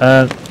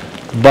 And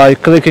by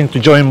clicking the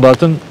join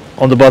button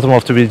on the bottom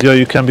of the video,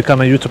 you can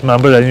become a YouTube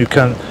member and you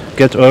can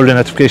get early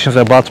notifications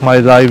about my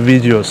live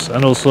videos.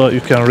 And also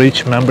you can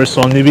reach members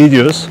only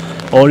videos,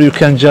 or you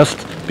can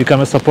just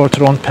become a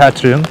supporter on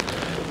Patreon.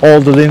 All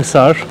the links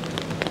are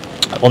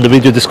on the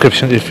video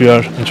description. If you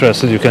are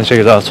interested, you can check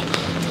it out.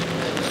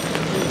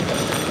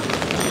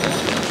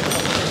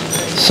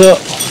 So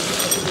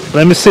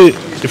let me see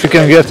if you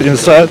can get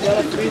inside.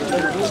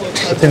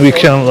 I think we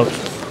can look.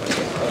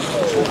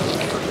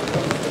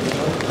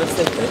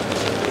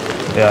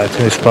 Yeah, I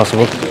think it's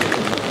possible.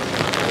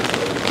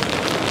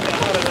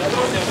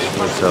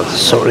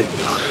 Sorry,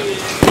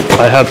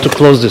 I have to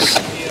close this.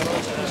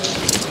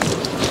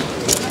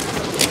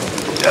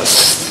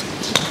 Yes,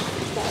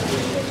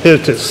 here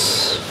it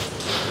is.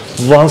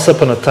 Once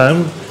upon a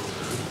time,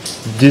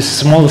 this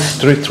small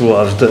street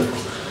was the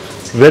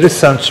very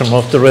center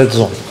of the red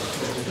zone.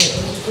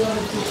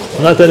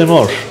 Not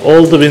anymore.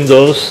 All the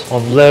windows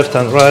on left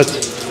and right,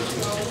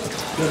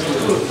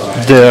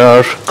 they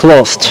are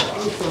closed.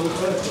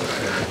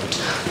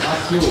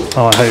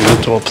 Oh, I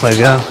have to open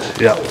again.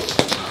 Yeah.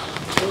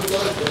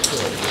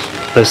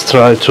 Let's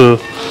try to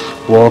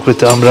walk with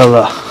the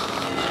umbrella.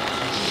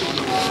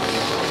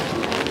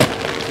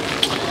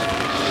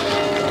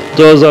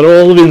 Those are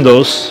all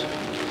windows.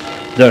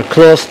 They're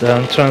closed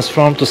and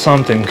transformed to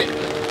something.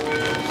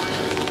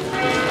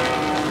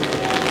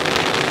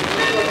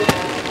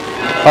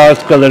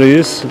 Art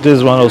galleries.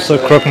 This one also,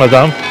 Croque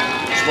Madame.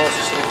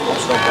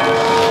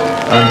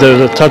 And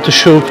there's a tattoo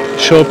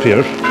shop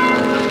here.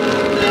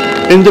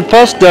 In the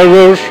past there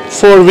were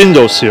 4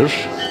 windows here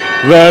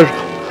where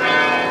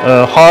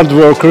hard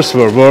workers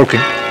were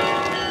working.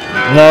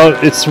 Now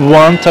it's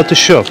one tattoo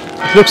shop.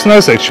 It looks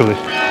nice actually.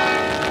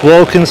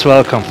 Walk-ins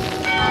welcome,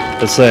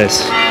 it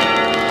says.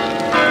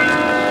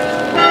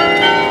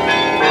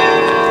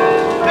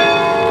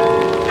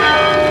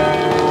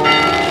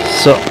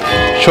 So,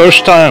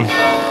 church time.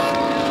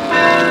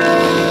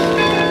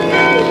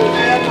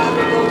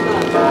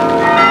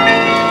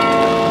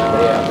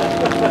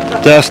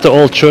 That's the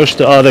old church,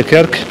 the Oude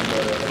Kerk.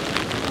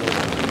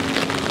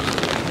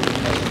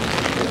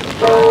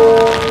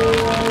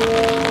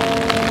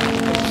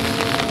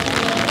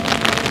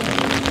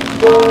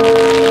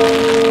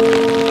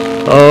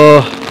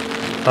 Oh,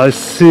 I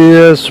see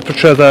a super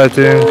chat, I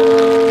think.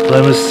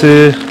 Let me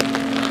see.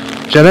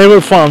 Geneva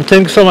Fund,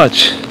 thank you so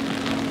much.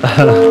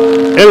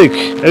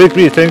 Eric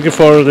B, thank you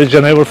for the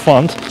Geneva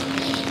Fund.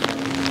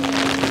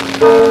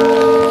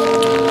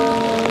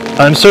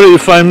 I'm sorry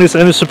if I miss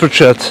any super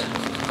chat.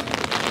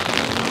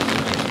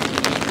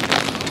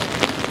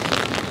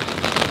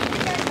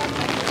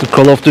 The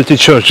Call of Duty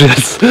Church,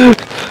 yes.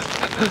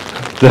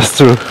 That's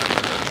true.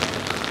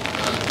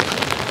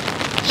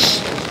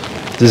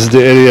 This is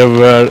the area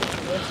where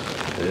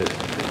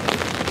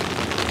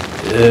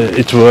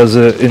it was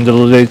in the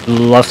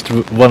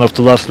one of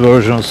the last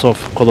versions of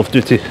Call of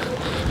Duty.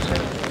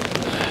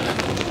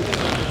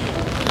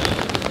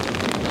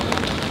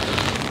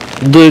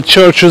 The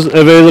church is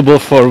available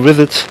for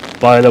visit,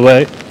 by the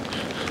way.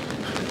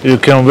 You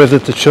can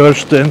visit the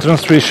church. The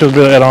entrance fee should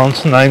be around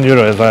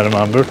 €9 if I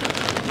remember.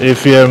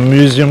 If you have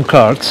museum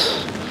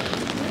cards,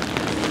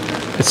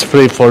 it's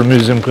free for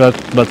museum card,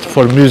 but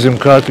for museum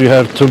card you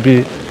have to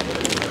be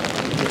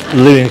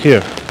living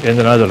here in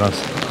the Netherlands.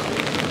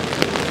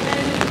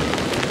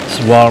 It's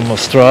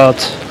Warmoestraat.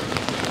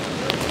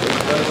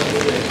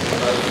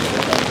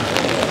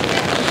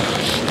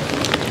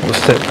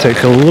 Let's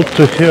take a look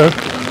to here.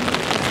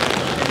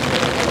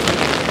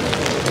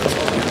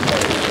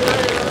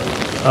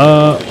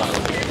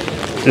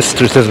 This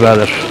street is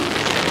better.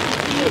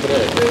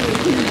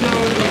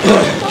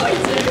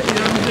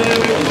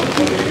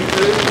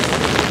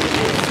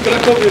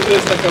 Krakowie to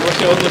jest taka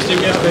właśnie odnośnie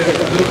miasta, jest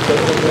taka grupka.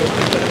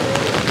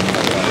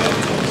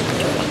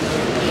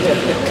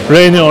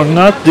 Rainy or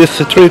not, this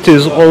street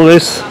is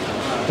always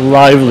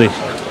lively.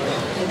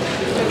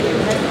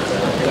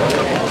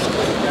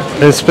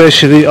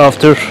 Especially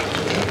after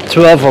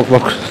 12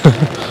 o'clock.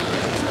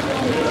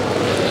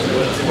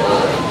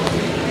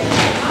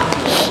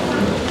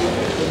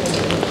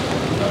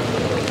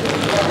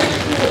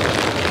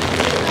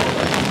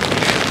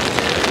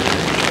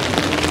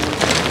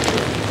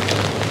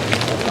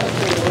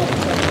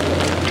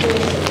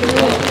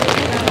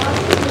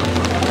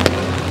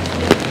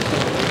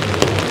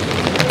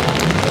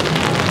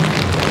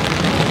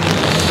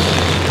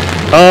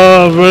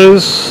 Where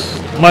is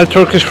my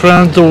Turkish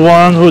friend, the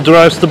one who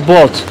drives the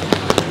boat?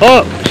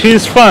 Oh,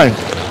 he's fine.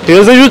 He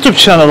has a YouTube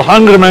channel,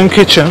 Hungry Man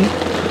Kitchen,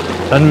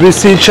 and we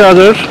see each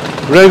other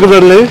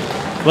regularly,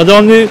 but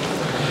only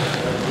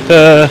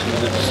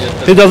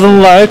he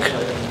doesn't like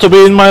to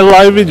be in my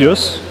live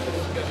videos.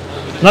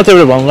 Not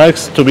everyone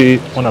likes to be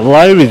on a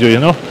live video, you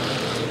know,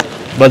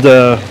 but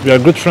we are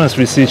good friends,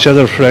 we see each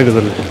other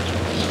regularly.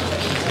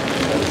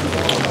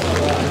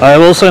 I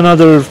have also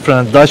another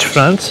friend, Dutch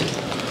friend,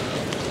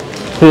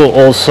 who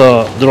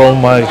also drove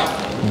my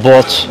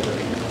boat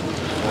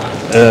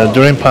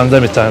during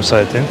pandemic times,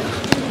 I think.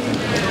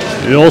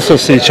 We also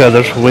see each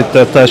other with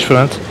that Dutch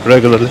friend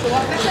regularly.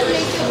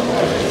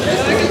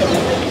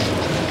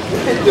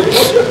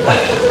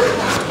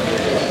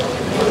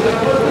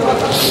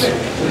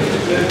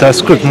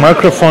 That's good.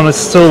 Microphone is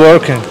still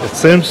working, it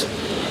seems.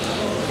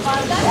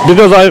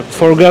 Because I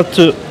forgot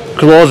to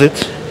close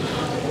it,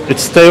 it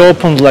stayed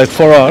open like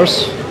 4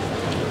 hours.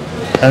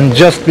 And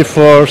just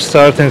before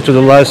starting to the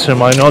live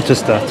stream, I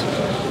noticed that.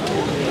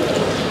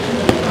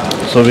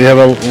 So we have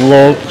a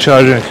low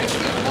charging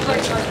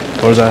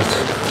for that.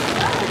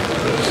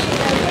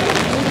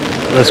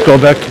 Let's go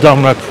back to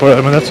Denmark for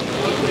a minute.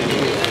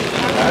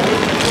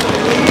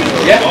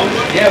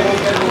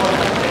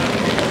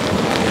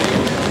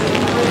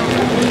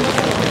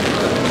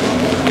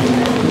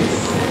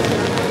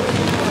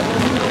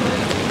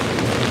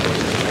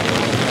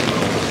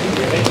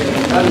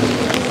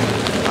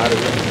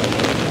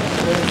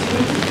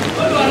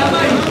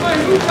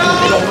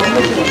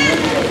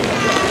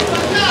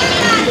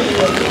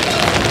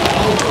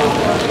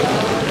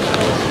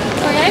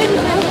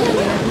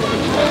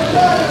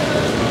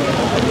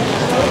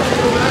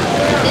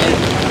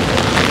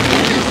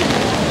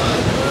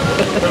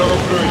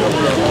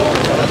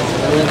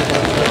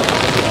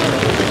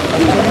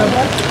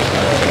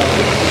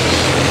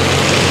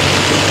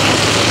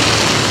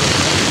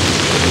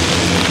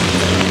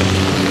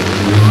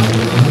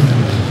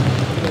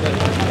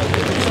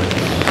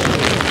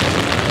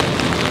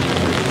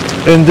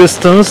 In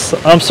distance,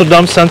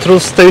 Amsterdam Central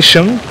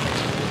Station.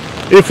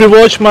 If you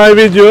watch my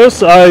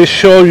videos, I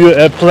show you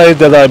a plate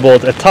that I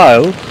bought, a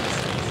tile.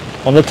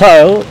 On the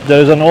tile,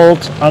 there is an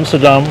old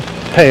Amsterdam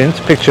paint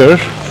picture.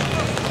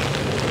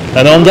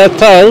 And on that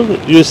tile,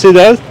 you see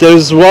that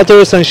there's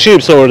waters and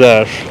ships over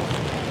there.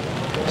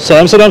 So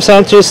Amsterdam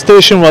Central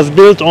Station was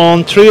built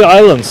on 3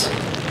 islands.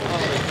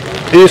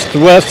 East,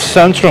 West,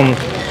 Centrum,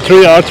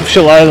 3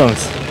 artificial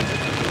islands.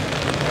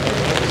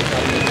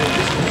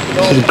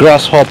 This is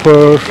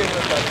Grasshopper.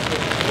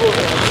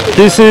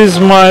 This is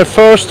my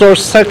first or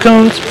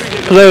second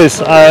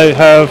place I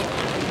have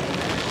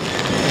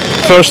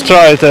first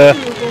tried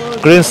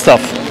green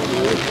stuff.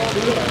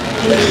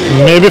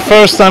 Maybe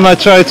first time I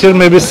tried here,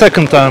 maybe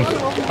second time,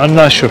 I'm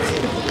not sure.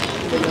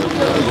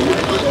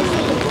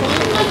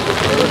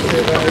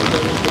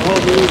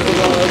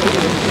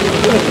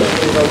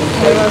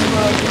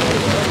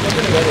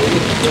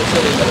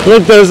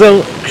 Look, there's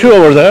a queue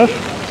over there.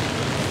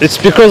 It's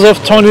because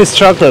of Tony's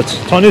chocolate.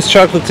 Tony's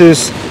chocolate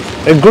is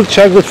a good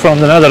chocolate from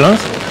the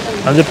Netherlands,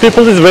 and the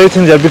people is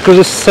waiting there because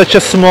it's such a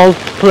small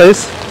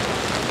place.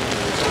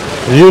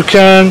 You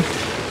can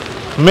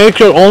make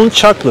your own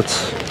chocolate.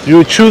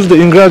 You choose the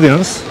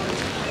ingredients,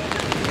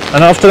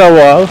 and after a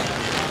while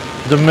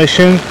the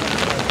machine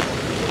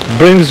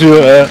brings you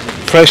a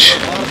fresh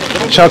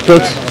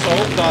chocolate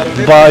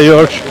by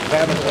your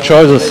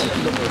choices.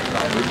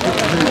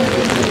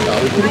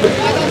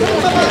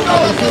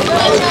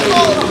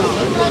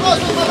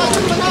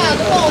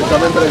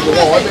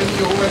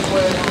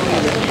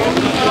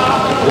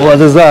 What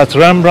is that?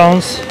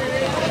 Rembrandt's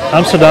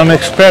Amsterdam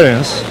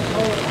Experience.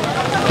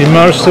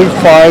 Immersive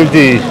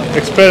 5D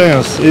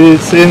experience.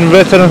 It's in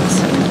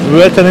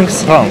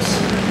Veterans House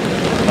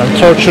and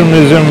Torture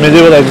Museum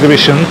Medieval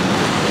Exhibition.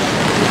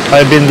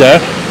 I've been there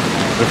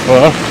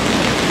before.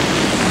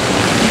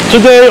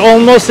 Today,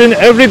 almost in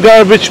every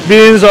garbage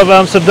bins of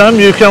Amsterdam,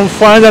 you can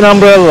find an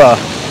umbrella.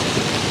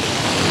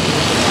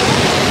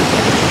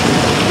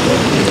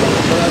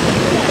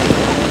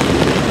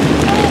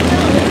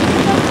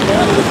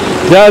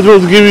 That will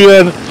give you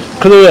a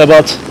clue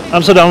about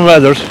Amsterdam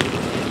weather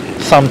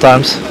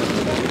sometimes.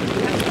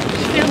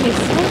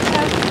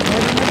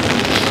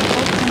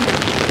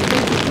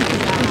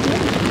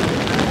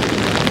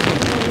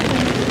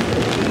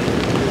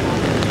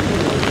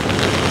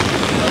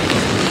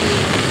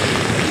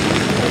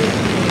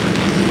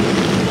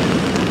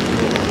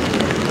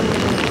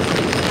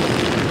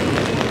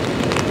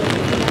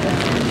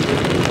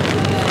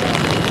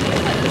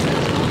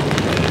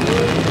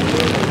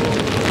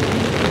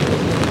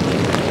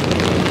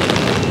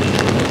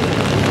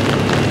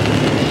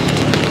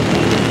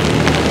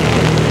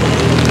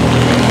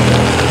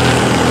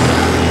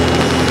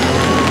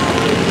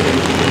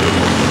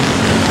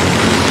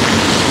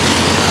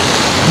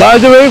 By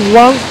the way,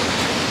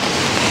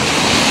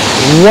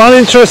 one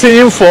interesting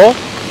info.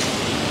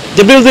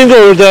 The building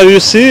over there you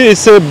see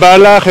is a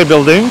Berlage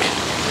building.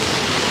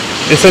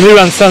 It's an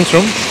event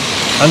centrum,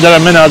 and there are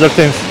many other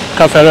things,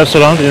 cafe,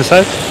 restaurant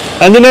inside.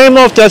 And the name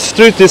of that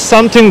street is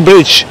something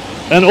bridge,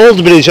 an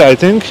old bridge I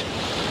think,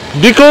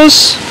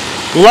 because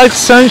like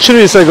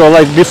centuries ago,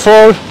 like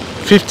before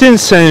 15th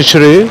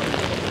century,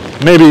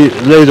 maybe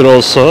later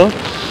also,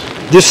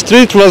 this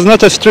street was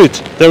not a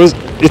street.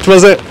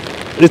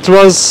 It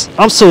was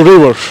Amstel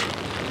River,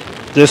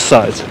 this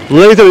side.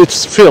 Later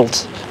it's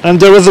filled, and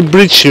there was a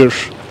bridge here.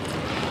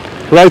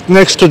 Right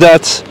next to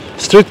that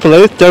street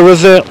plate, there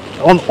was an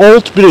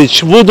old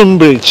bridge, wooden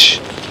bridge.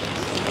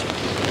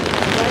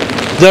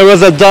 There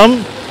was a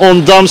dam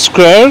on Dam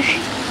Square,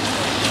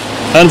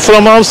 and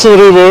from Amstel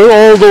River,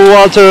 all the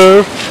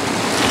water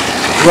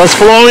was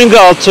flowing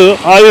out to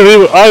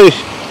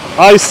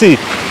Sea,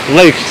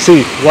 Lake,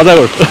 Sea,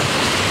 whatever.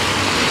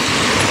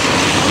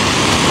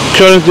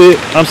 Currently,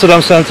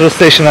 Amsterdam Central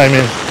Station, I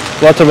mean,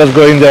 water was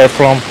going there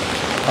from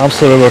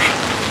Amstel River.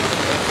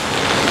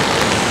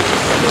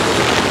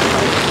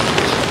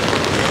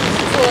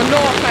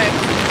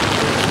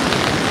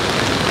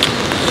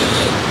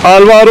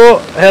 Alvaro,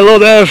 hello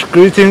there,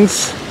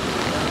 greetings.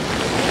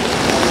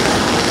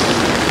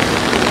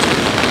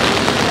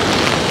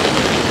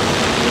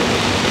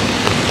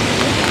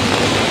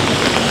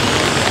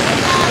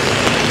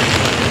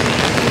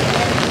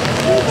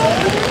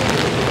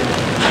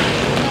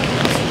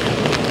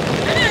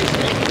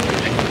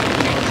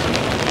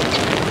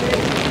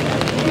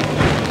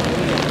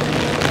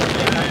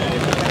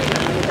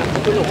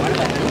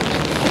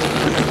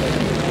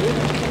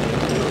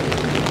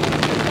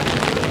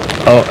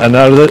 Oh,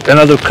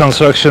 another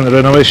construction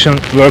renovation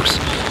works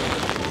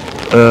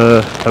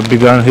have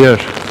begun here.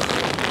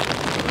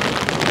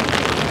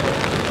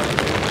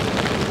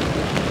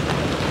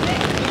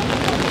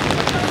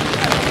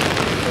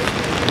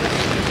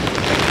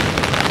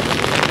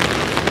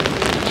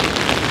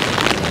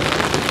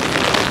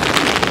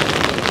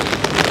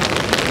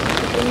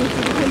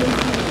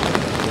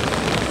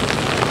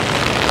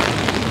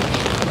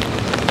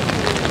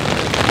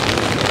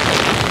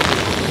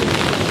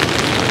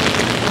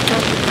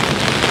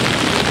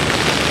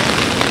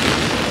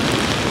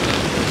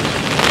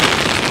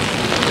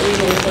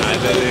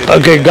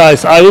 Okay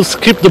guys, I will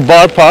skip the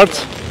bar part.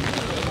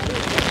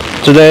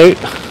 Today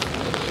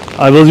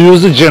I will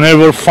use the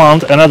Geneva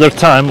font another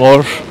time,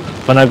 or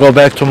when I go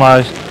back to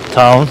my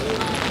town.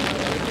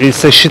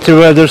 It's a shitty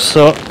weather,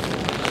 so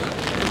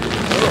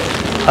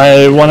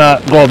I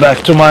wanna go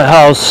back to my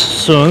house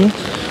soon.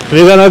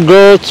 We're gonna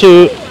go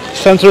to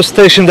Central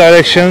Station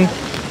direction,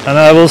 and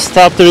I will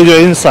stop the video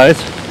inside,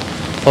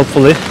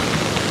 hopefully.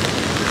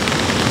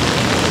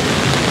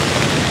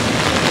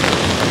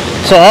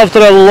 So after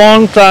a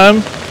long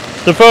time,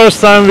 the first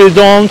time we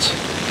don't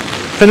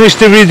finish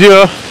the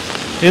video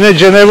in a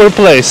Geneva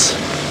place.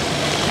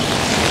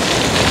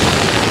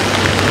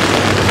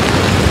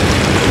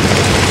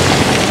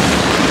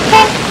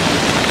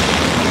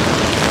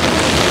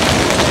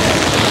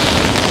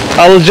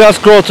 I will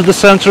just go to the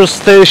Central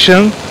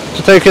Station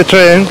to take a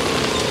train,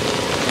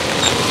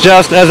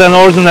 just as an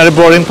ordinary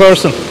boring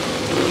person.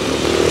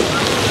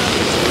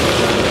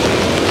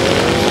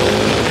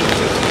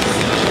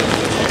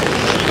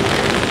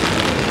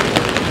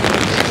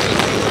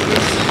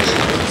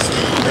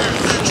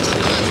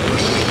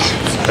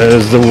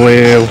 There's the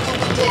wheel.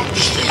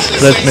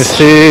 Let me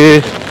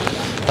see.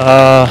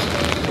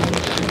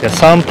 Yeah,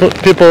 some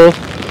people,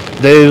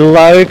 they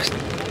like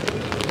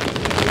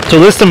to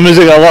listen to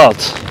music a lot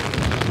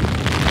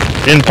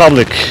in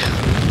public.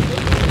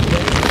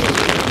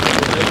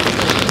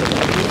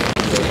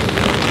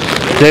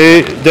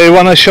 They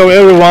want to show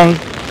everyone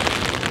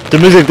the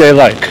music they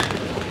like.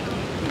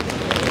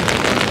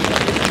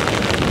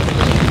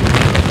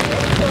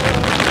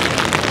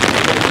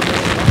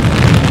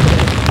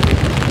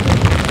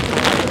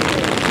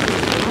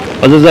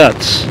 What is that?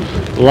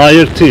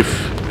 Liar thief.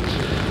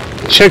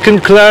 Check-in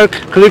clerk,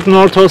 click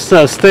North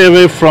Hostel. Stay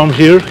away from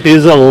here.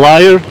 He's a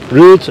liar,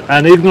 rude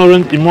and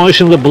ignorant,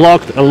 emotionally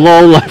blocked, a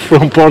lowlife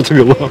from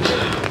Portugal.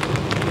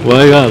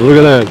 My God, look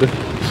at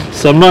that.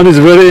 Someone is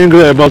very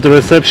angry about the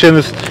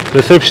receptionist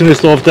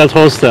of that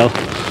hostel.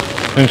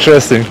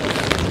 Interesting.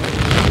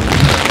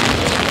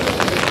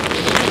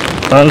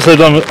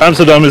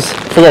 Amsterdam is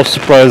full of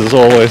surprises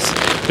always.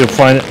 You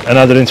find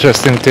another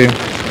interesting thing.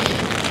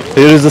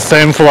 Here is the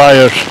same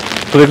flyer.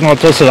 Click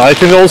North Hostel. I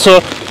think also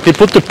he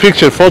put the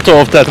photo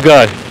of that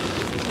guy.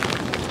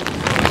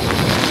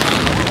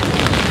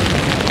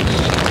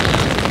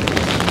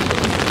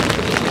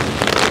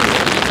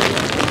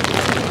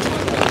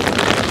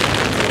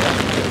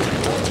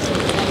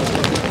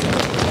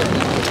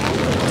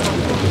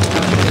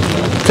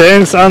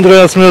 Thanks,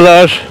 Andreas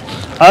Müller.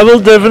 I will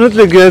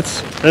definitely get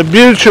a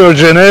virtual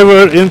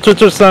Geneva in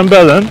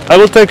Tuttersambellen. I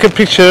will take a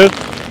picture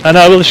and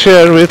I will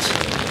share with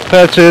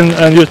Patreon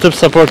and YouTube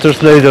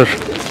supporters later.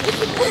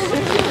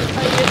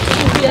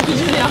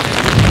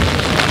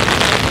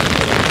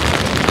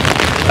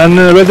 And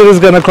weather is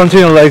gonna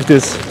continue like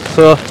this,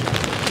 so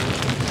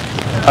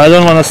I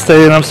don't want to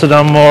stay in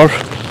Amsterdam more.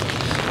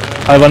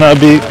 I want to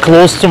be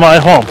close to my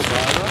home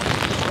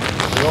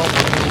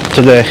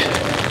today.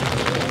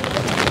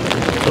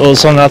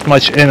 Also not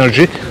much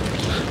energy,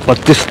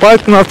 but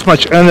despite not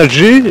much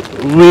energy,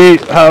 we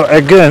have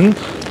again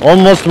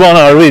almost 1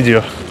 hour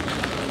video.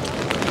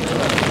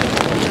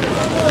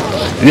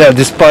 Yeah,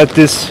 despite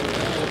this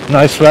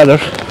nice weather.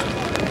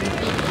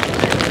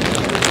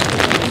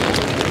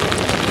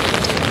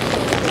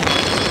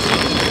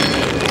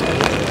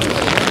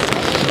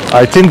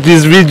 I think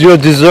this video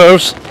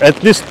deserves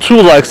at least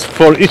 2 likes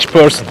for each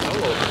person.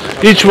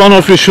 Each one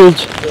of you should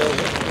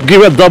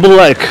give a double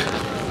like.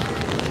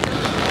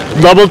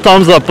 Double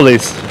thumbs up,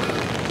 please.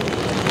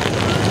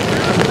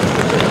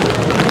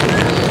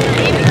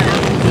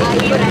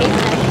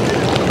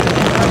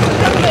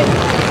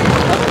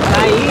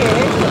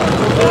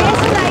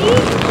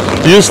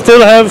 You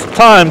still have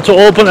time to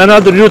open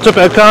another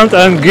YouTube account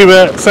and give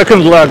a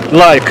second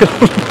like.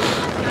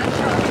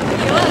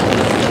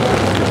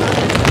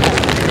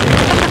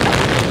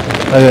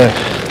 Okay.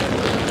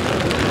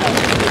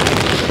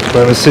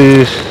 Let me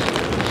see.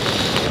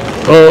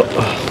 Oh.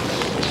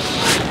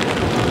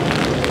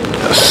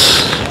 Yes.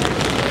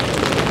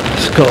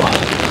 Let's go.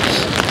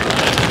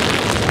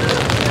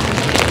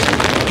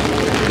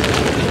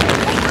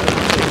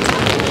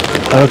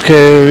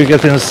 Okay, we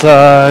get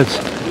inside.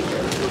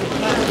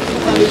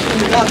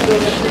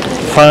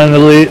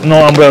 Finally,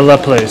 no umbrella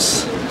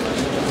place.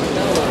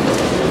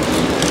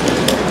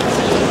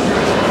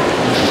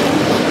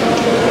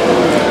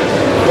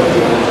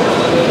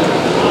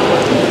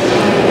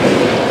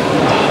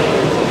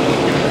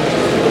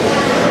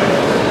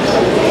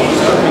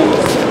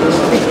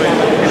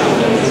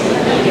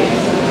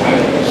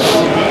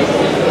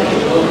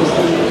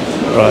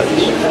 Right.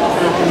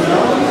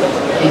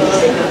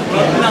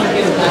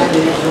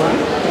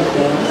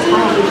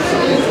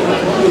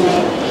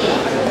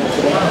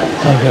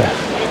 Okay.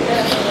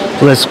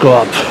 Let's go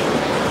up.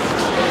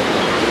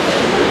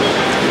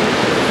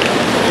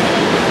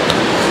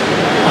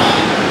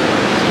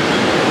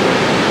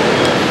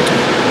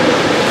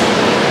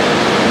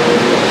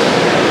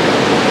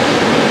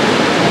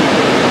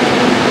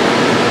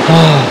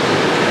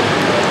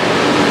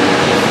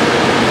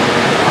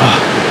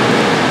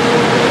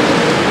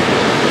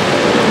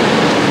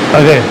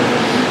 Okay,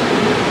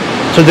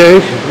 today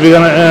we're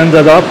gonna end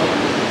it up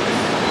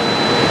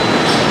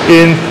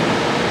in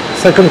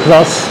second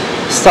class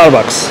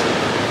Starbucks.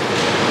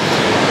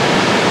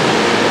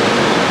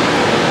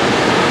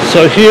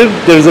 So here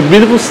there is a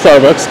beautiful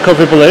Starbucks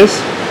coffee place.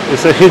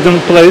 It's a hidden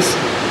place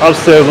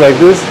upstairs like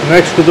this,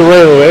 next to the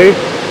railway.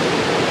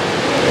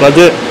 But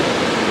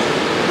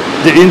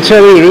the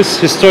interior is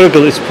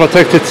historical, it's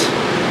protected,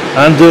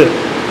 and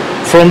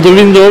from the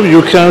window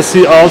you can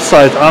see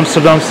outside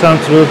Amsterdam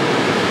Central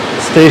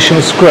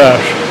Station Square.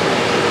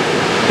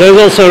 There's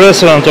also a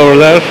restaurant over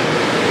there.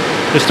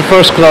 It's the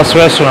first class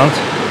restaurant.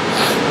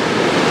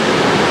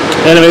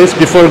 Anyways,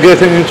 before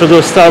getting into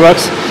the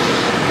Starbucks,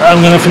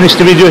 I'm gonna finish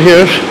the video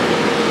here.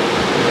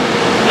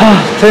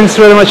 Thanks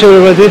very much,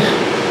 everybody.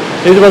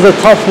 It was a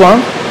tough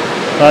one.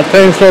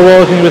 Thanks for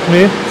walking with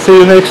me. See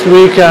you next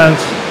weekend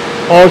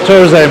or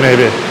Thursday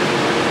maybe.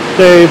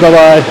 Okay, bye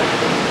bye.